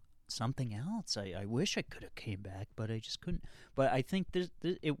filming something else. I wish I could have came back, but I just couldn't. But I think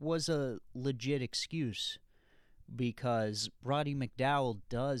it was a legit excuse, because Roddy McDowall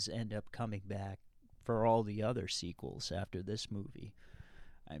does end up coming back for all the other sequels after this movie.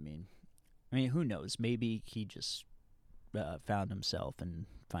 I mean, who knows? Maybe he just found himself in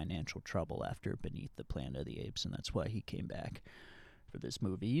financial trouble after Beneath the Planet of the Apes, and that's why he came back for this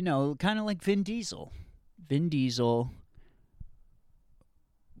movie. Kind of like Vin Diesel. Vin Diesel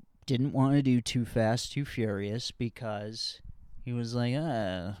didn't want to do Too Fast, Too Furious because he was like,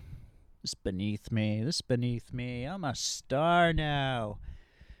 this beneath me. I'm a star now.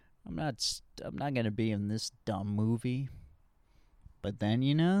 I'm not going to be in this dumb movie. But then,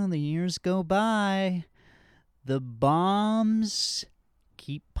 the years go by. The bombs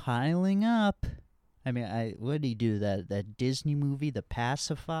keep piling up. What did he do? That Disney movie, The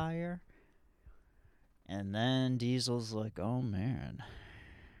Pacifier? And then Diesel's like, oh, man.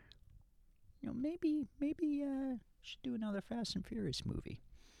 Maybe should do another Fast and Furious movie.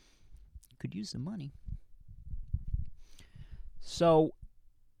 Could use the money. So,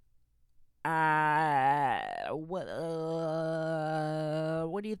 what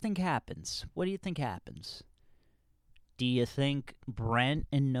do you think happens? Do you think Brent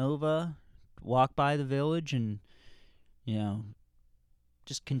and Nova walk by the village and,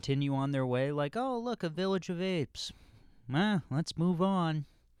 just continue on their way like, oh, look, a village of apes. Let's move on.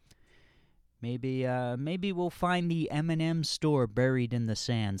 Maybe we'll find the M&M store buried in the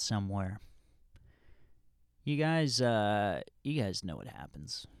sand somewhere. You guys know what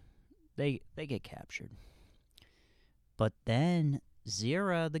happens. They get captured. But then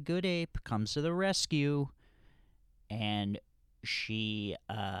Zira, the good ape, comes to the rescue, and she,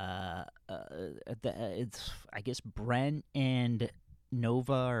 I guess Brent and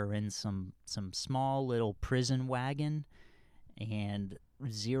Nova are in some small little prison wagon, and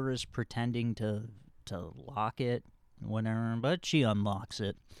Zira's pretending to lock it, whatever, but she unlocks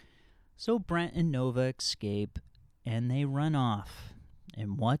it. So Brent and Nova escape, and they run off.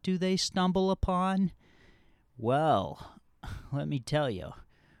 And what do they stumble upon? Well, let me tell you.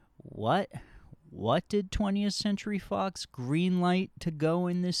 What did 20th Century Fox greenlight to go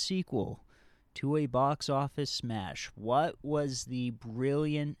in this sequel to a box office smash? What was the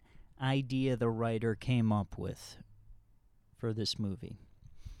brilliant idea the writer came up with for this movie?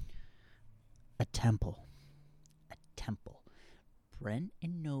 A temple. Brent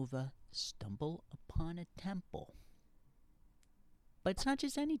and Nova stumble upon a temple. But it's not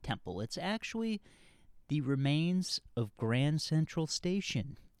just any temple. It's actually the remains of Grand Central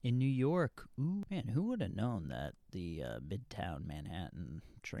Station in New York. Ooh, man, who would have known that the Midtown Manhattan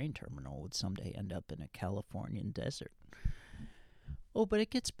train terminal would someday end up in a Californian desert? Oh, but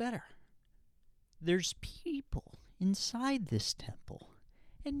it gets better. There's people inside this temple.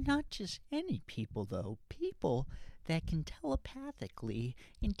 And not just any people, though. People that can telepathically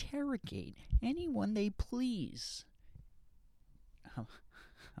interrogate anyone they please. I'm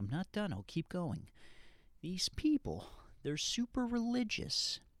not done. I'll keep going. These people, they're super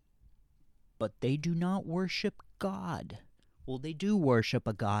religious. But they do not worship God. Well, they do worship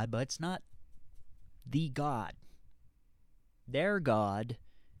a God, but it's not the God. Their God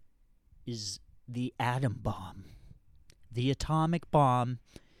is the atom bomb. The atomic bomb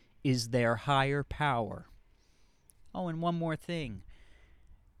is their higher power. Oh, and one more thing.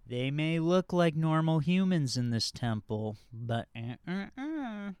 They may look like normal humans in this temple, but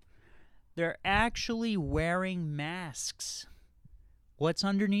They're actually wearing masks. What's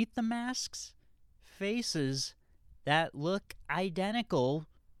underneath the masks? Faces that look identical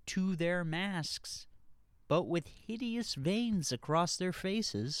to their masks, but with hideous veins across their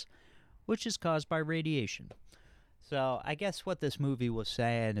faces, which is caused by radiation. So I guess what this movie was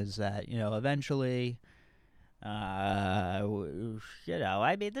saying is that, eventually, I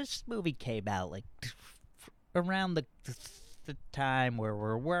mean, this movie came out like around the time where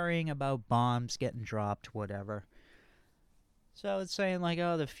we're worrying about bombs getting dropped, whatever. So it's saying like,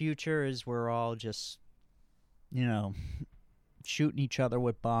 the future is we're all just, shooting each other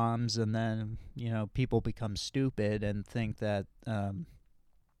with bombs, and then, people become stupid and think that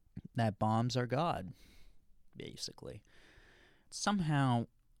that bombs are God, basically. Somehow,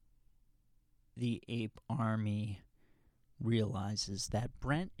 the ape army realizes that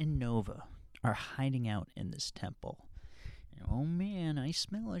Brent and Nova are hiding out in this temple. And, oh man, I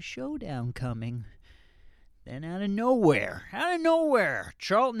smell a showdown coming. Then out of nowhere,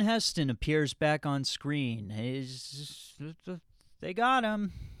 Charlton Heston appears back on screen. They got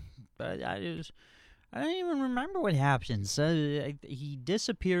him, but I don't even remember what happens. He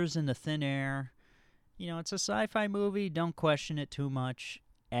disappears into thin air. It's a sci-fi movie. Don't question it too much.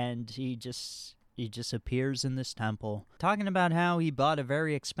 And he just appears in this temple, talking about how he bought a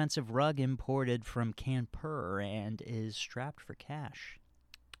very expensive rug imported from Kanpur and is strapped for cash.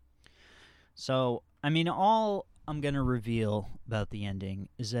 So, I mean, all I'm going to reveal about the ending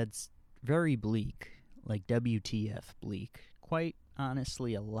is that it's very bleak, like WTF bleak. Quite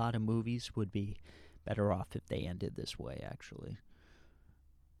honestly, a lot of movies would be better off if they ended this way, actually.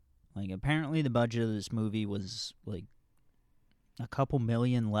 Like, apparently the budget of this movie was, like, a couple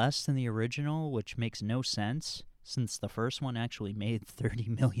million less than the original, which makes no sense, since the first one actually made $30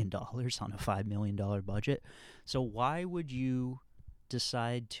 million on a $5 million budget. So why would you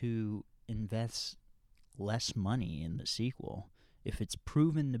decide to invest less money in the sequel if it's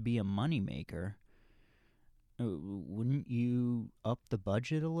proven to be a moneymaker? Wouldn't you up the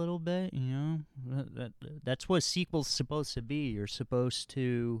budget a little bit? That's what a sequel's supposed to be. You're supposed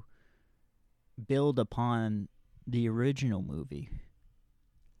to build upon the original movie,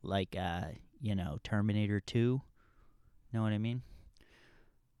 like Terminator 2. Know what I mean?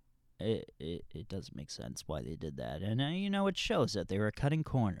 It doesn't make sense why they did that, and it shows that they were cutting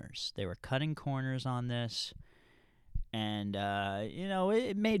corners. They were cutting corners on this, and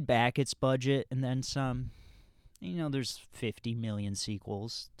it made back its budget and then some. There's 50 million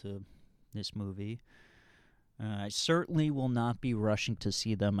sequels to this movie. I certainly will not be rushing to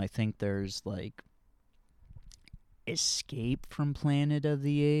see them. I think there's like Escape from Planet of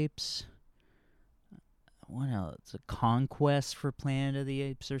the Apes. What else? A Conquest for Planet of the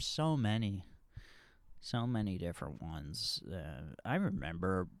Apes. There's so many different ones. I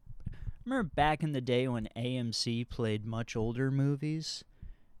remember back in the day when AMC played much older movies,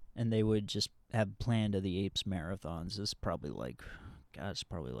 and they would just have Planet of the Apes marathons. This is probably like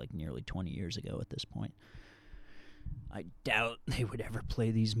nearly 20 years ago at this point. I doubt they would ever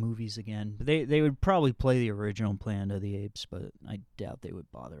play these movies again. They would probably play the original Planet of the Apes, but I doubt they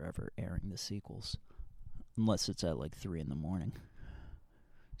would bother ever airing the sequels. Unless it's at like 3 in the morning.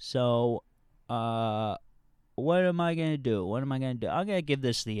 So, what am I going to do? I'm going to give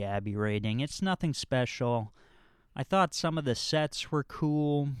this the Abby rating. It's nothing special. I thought some of the sets were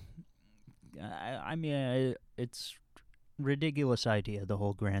cool. I mean, it's ridiculous idea, the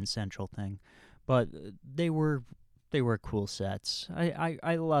whole Grand Central thing. But they were cool sets.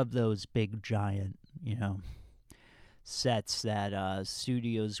 I love those big, giant, sets that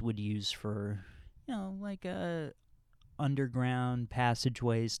studios would use for, like underground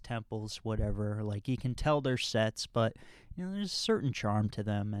passageways, temples, whatever. Like, you can tell they're sets, but, there's a certain charm to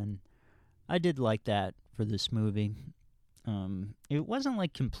them, and I did like that for this movie. It wasn't,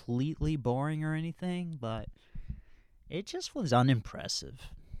 like, completely boring or anything, but it just was unimpressive.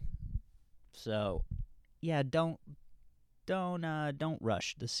 So, yeah, don't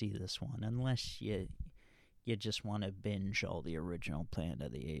rush to see this one unless you just want to binge all the original Planet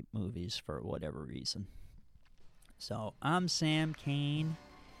of the Apes movies for whatever reason. So, I'm Sam Kane.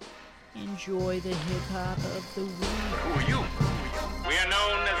 Enjoy the hip-hop of the week. Who are you? We are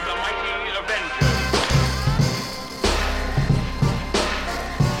known as the Mighty Avengers.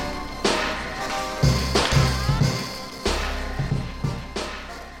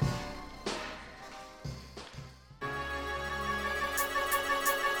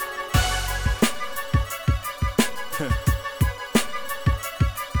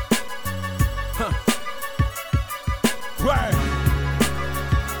 Right.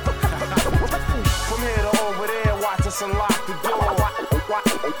 From here to over there, watch us unlock the door.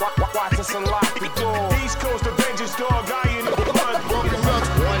 Watch us unlock the door. East Coast Avengers, dog, I in the blood.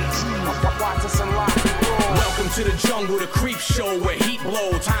 Watch us unlock the door. Welcome to the jungle, the creep show where heat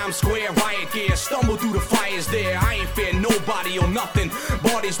blow. Times Square, riot gear, stumble through the fires there. I ain't fear nobody or nothing.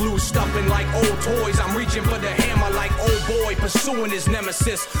 Bodies lose stuffing like old toys. I'm reaching for the hammer like old boy, pursuing his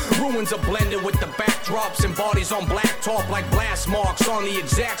nemesis. Ruins are blended with the backdrops and bodies on blacktop like blast marks. On the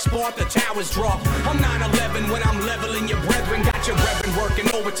exact spot the towers drop. I'm 9/11 when I'm leveling your brethren. Got your reverend working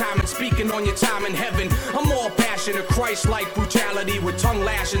overtime and speaking on your time in heaven. I'm more passionate, Christ-like brutality with tongue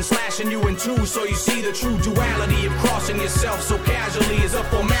lashing, slashing you in two so you see the true duality of crossing yourself so casually is a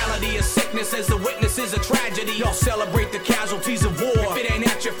formality. A sickness as a witness is a tragedy. Y'all celebrate the casualties of war. If it ain't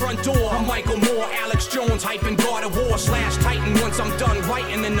at your front door, I'm Michael Moore, Alex Jones, hyping God of War / Titan. Once I'm done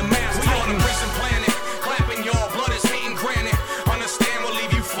writing in the mass, we on a prison planet, clapping y'all, blood is hating granite. Understand we'll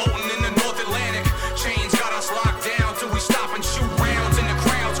leave you floating in the North Atlantic. Chains got us locked down till we stop and shoot rounds, and the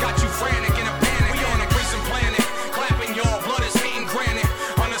crowds got you frantic in a panic. We on a prison planet, clapping y'all, blood is hating granite.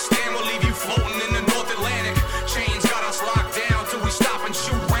 Understand we'll leave you floating in the North Atlantic. Chains got us locked down till we stop and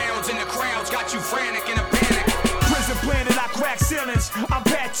shoot rounds, and the crowds got you frantic in a panic. Prison planet, I crack ceilings. I'm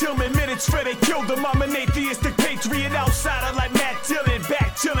Pat Tillman, minutes for they killed him. I'm an atheistic patriot outsider like Matt Dillon.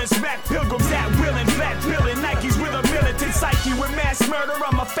 Back chillin', smack pilgrims at willing. Flat billin', Nikes with a militant psyche. With mass murder,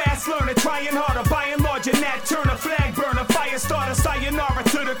 I'm a fast learner. Trying harder, by and large, and Nat Turner. Flag burner, fire starter, sayonara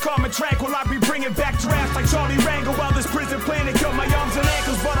to the calm and tranquil. I be bringing back drafts like Charlie Rangel. While this prison planet cut my arms and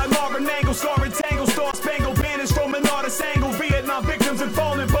ankles. But I gnarl and angle, scar and tangle. Star spangled banners from an artist angle. Vietnam victims and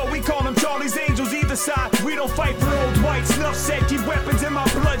fallen, but we call them Charlie's Angels. Either side, we don't fight for old whites. Enough said, keep weapons in my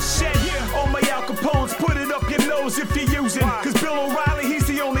bloodshed. All my Al Capones, put it up your nose if you're using. Cause Bill O'Reilly, he's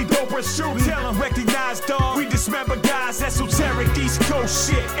the only dope we're shooting. Tell him, recognize, dog. We dismember guys, esoteric East Coast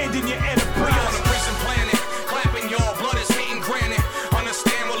shit. Ending your enterprise. We on a prison planet, clapping y'all, blood is hating granite.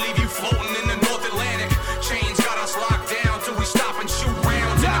 Understand we'll leave you floating in the North Atlantic. Chains got us locked down till we stop and shoot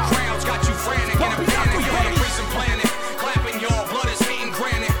rounds, and the crowds got you frantic in a panic. We on a prison planet, clapping y'all, blood is hating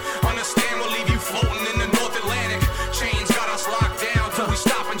granite. Understand we'll leave you floating in the North Atlantic. Chains got us locked down till we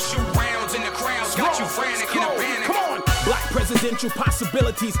stop and shoot rounds, and the crowds got you frantic in a panic. Come on! Black presidential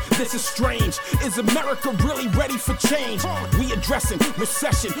possibilities, this is strange. Is America really ready for change? We addressing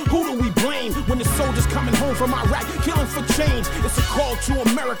recession, who do we blame? When the soldiers coming home from Iraq, killing for change. It's a call to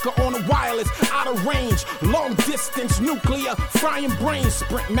America on a wireless, out of range. Long distance, nuclear, frying brains.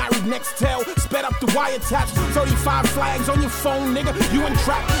 Sprint married Nextel, sped up the wiretaps. 35 flags on your phone, nigga, you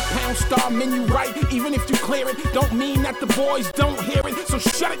entrapped. Pound star menu right, even if you clear it. Don't mean that the boys don't hear it, so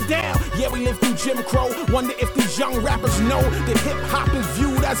shut it down. Yeah, we live through Jim Crow. Wonder if these young rappers know that hip-hop is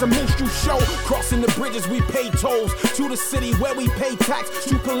viewed as a minstrel show. Crossing the bridges, we pay tolls. To the city where we pay tax.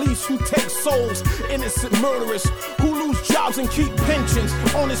 To police who take souls. Innocent murderers who lose jobs and keep pensions.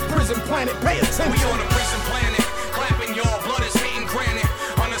 On this prison planet, pay attention. We on a prison planet, clapping y'all, blood is hating granite.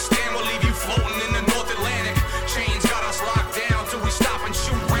 Understand we'll leave you floating in the North Atlantic. Chains got us locked down till we stop and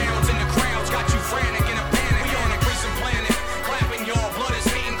shoot rounds, and the crowds got you frantic in a panic. We on a prison planet, clapping y'all, blood is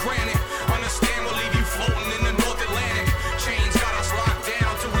hating granite. Understand we'll leave you floating in the North Atlantic. Chains got us locked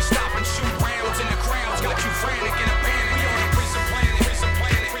down till we stop and shoot rounds, and the crowds got you frantic in a panic. We on a prison planet, prison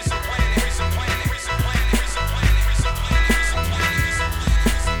planet, prison planet, prison planet, prison planet, prison planet, prison planet, prison planet,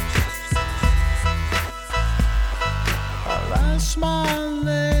 prison planet. I lost my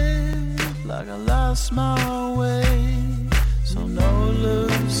leg, like I lost my way. So no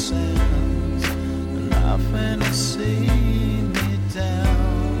loose ends, nothing to see me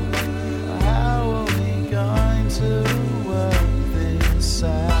down. How are we going to work this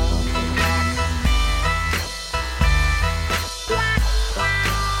out?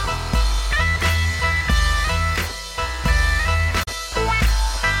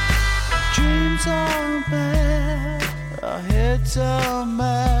 Dreams are bad, our heads are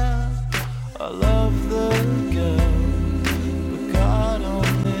mad. I love the girl, but God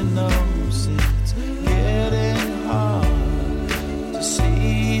only knows it's getting hard to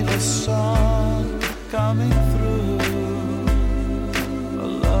see the sun coming through. I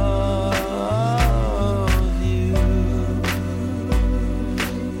love you,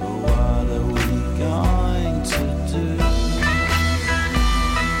 but what are we going to do?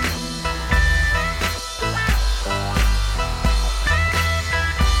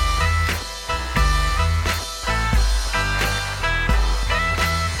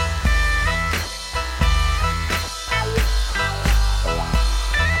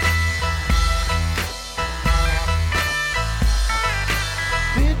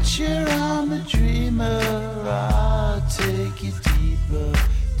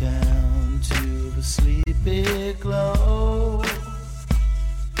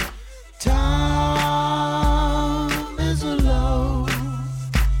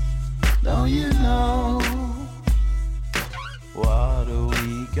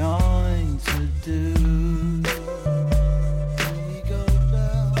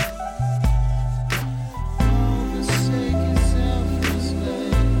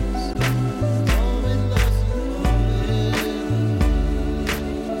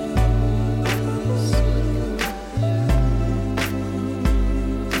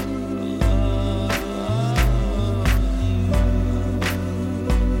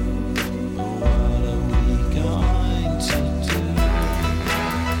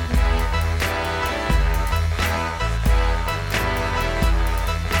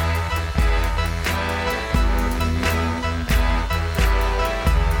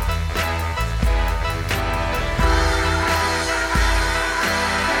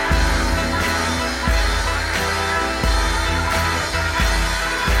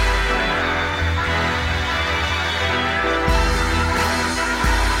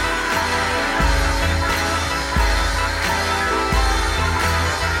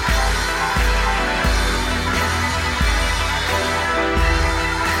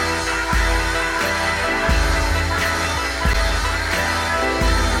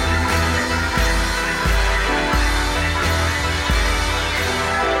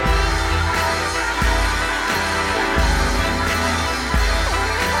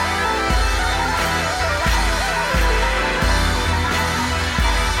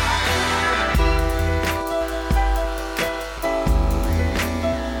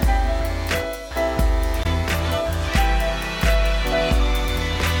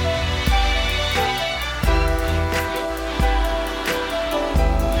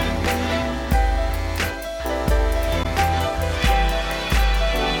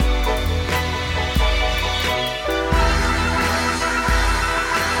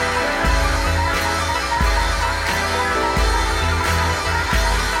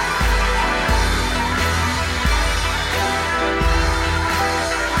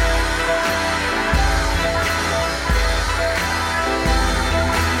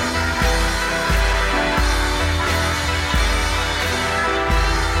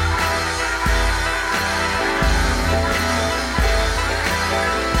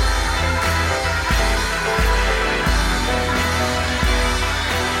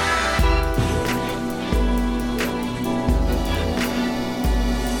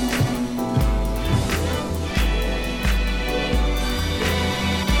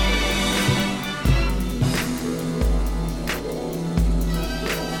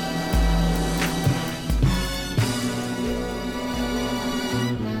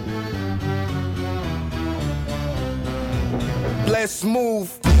 let's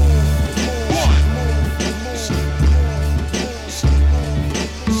move.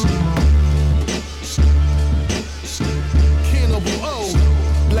 Cannibal O,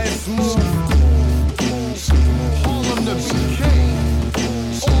 let's move. Harlem to BK,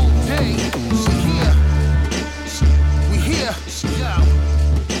 all day. We here, yo.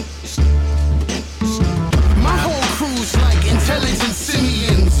 My whole crew's like intelligent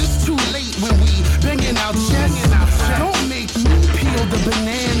simians. It's too late when we banging out chests. Don't make me peel the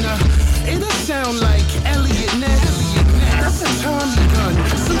banana. It'll sound like Elliot Ness. That's a Tommy gun.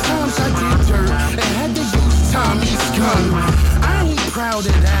 Sometimes I did dirt and had to use Tommy's gun. I ain't proud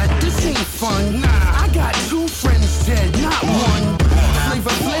of that. This ain't fun. Nah, I got 2 friends dead, not one.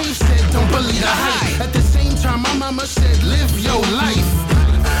 Flavor Flav said, don't believe the hype. At the same time, my mama said, live your life.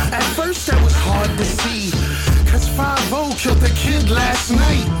 At first, that was hard to see. Cause 5-0 killed the kid last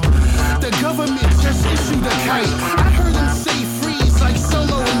night. The government just issued a kite. I heard him say freeze like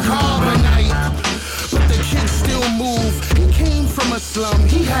Solo and Carbonite. But the kid still move. He came from a slum.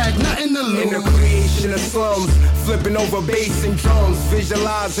 He had nothing to lose. In the creation of slums, flipping over bass and drums,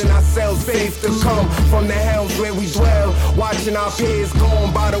 visualizing ourselves, faith to come from the hells where we dwell. Watching our peers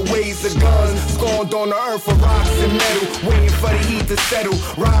gone by the ways of guns, scorned on the earth for rocks and metal, waiting for the heat to settle.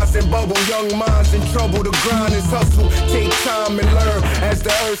 Rise and bubble, young minds in trouble. The grind is hustle. Take time and learn as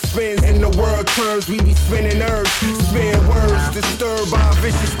the earth spins and the world turns. We be spinning herbs, spin words, disturbed by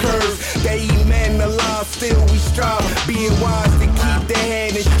vicious curves. They eat men alive, still we strive, being wise to keep their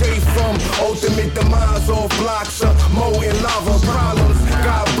hand and straight from ultimate demise. Off blocks of molten lava problems.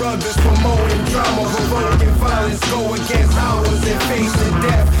 Got brothers promoting drama, provoking violence, go against ours and facing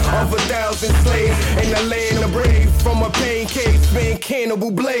death of 1,000 slaves in the land of brave. From a pain cave, spin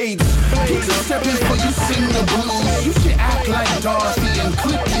cannibal blades. Take a step before you sing the blues. You should act like Dorothy and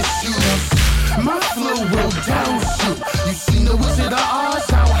clip your shoes. My flow will douse you. You seen the Wizard of Oz?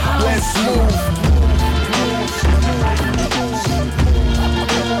 How Let's move.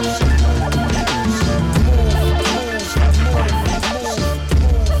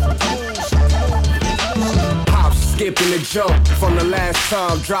 Skipping the jump from the last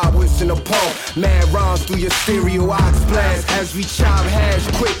time, drop whips in the pump. Mad rhymes through your stereo ox blast as we chop hash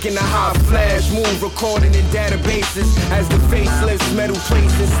quick in the hot flash. Move recording in databases as the facelifts, metal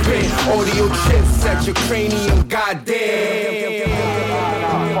plates and spin audio chips at your cranium. Goddamn.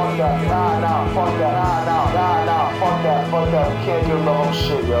 Fuck that. We can't do the whole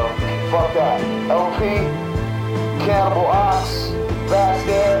shit, yo. Fuck that. LP, Cannibal Ox,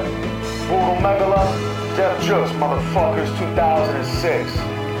 Bastard, Brutal Megala. Death Jokes, motherfuckers, 2006.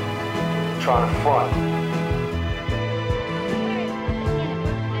 Trying to front.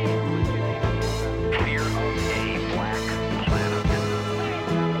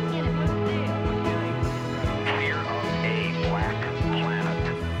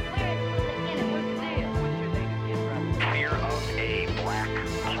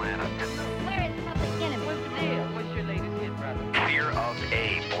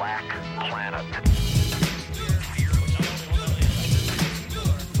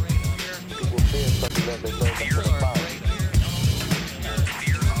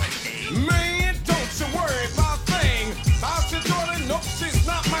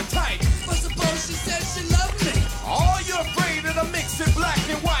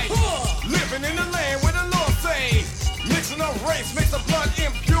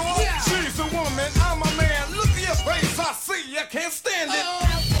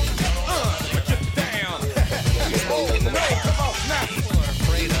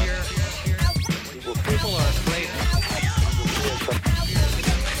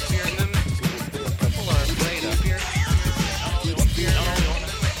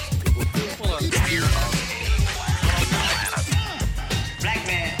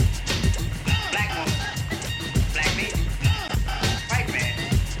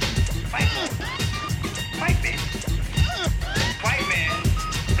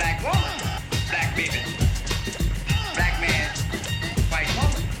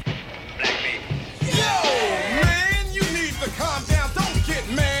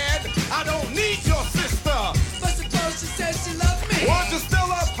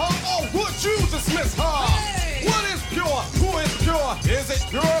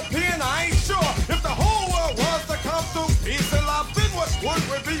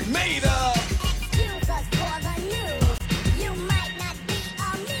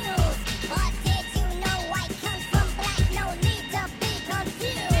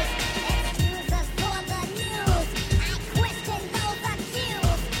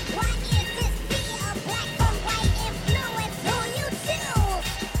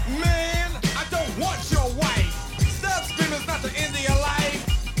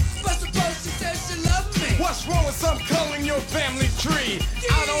 tree.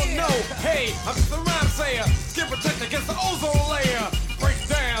 I don't know. Hey, I'm just a rhyme sayer. Skin protect against the ozone layer. Break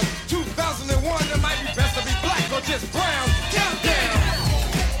down. 2001, it might be best to be black or just brown. Countdown.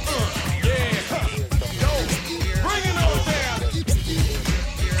 Yeah. Yo, bring it on down.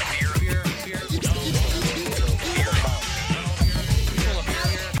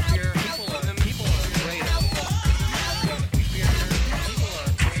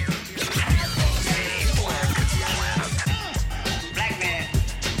 Black man,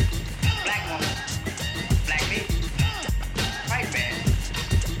 black woman, black baby, white man,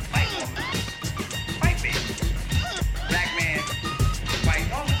 white woman, white baby, black man, white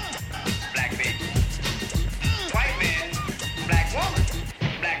woman, black baby, white man, black woman,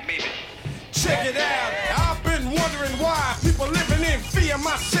 black baby. Check it out. I've been wondering why people living in fear.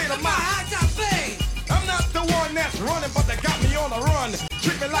 My shade of my I'm not the one that's running, but they got me on the run.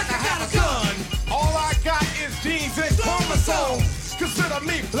 Treat me like I have a gun. All I got is genes and chromosomes. Consider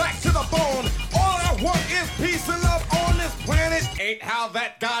me black to the bone. All I want is peace and love on this planet. Ain't how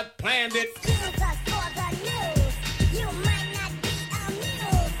that God planned it. Excuse us for the news. You might not be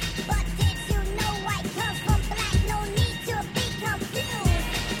amused, but did you know white comes from black? No need to be confused.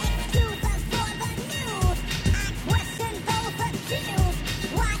 Excuse us for the news. I question those accused.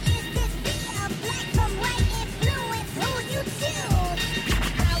 Why is this fear of black from white influence? Who you choose?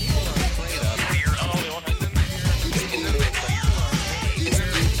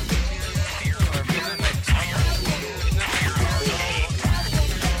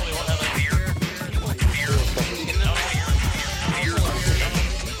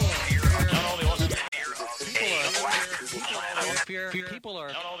 People are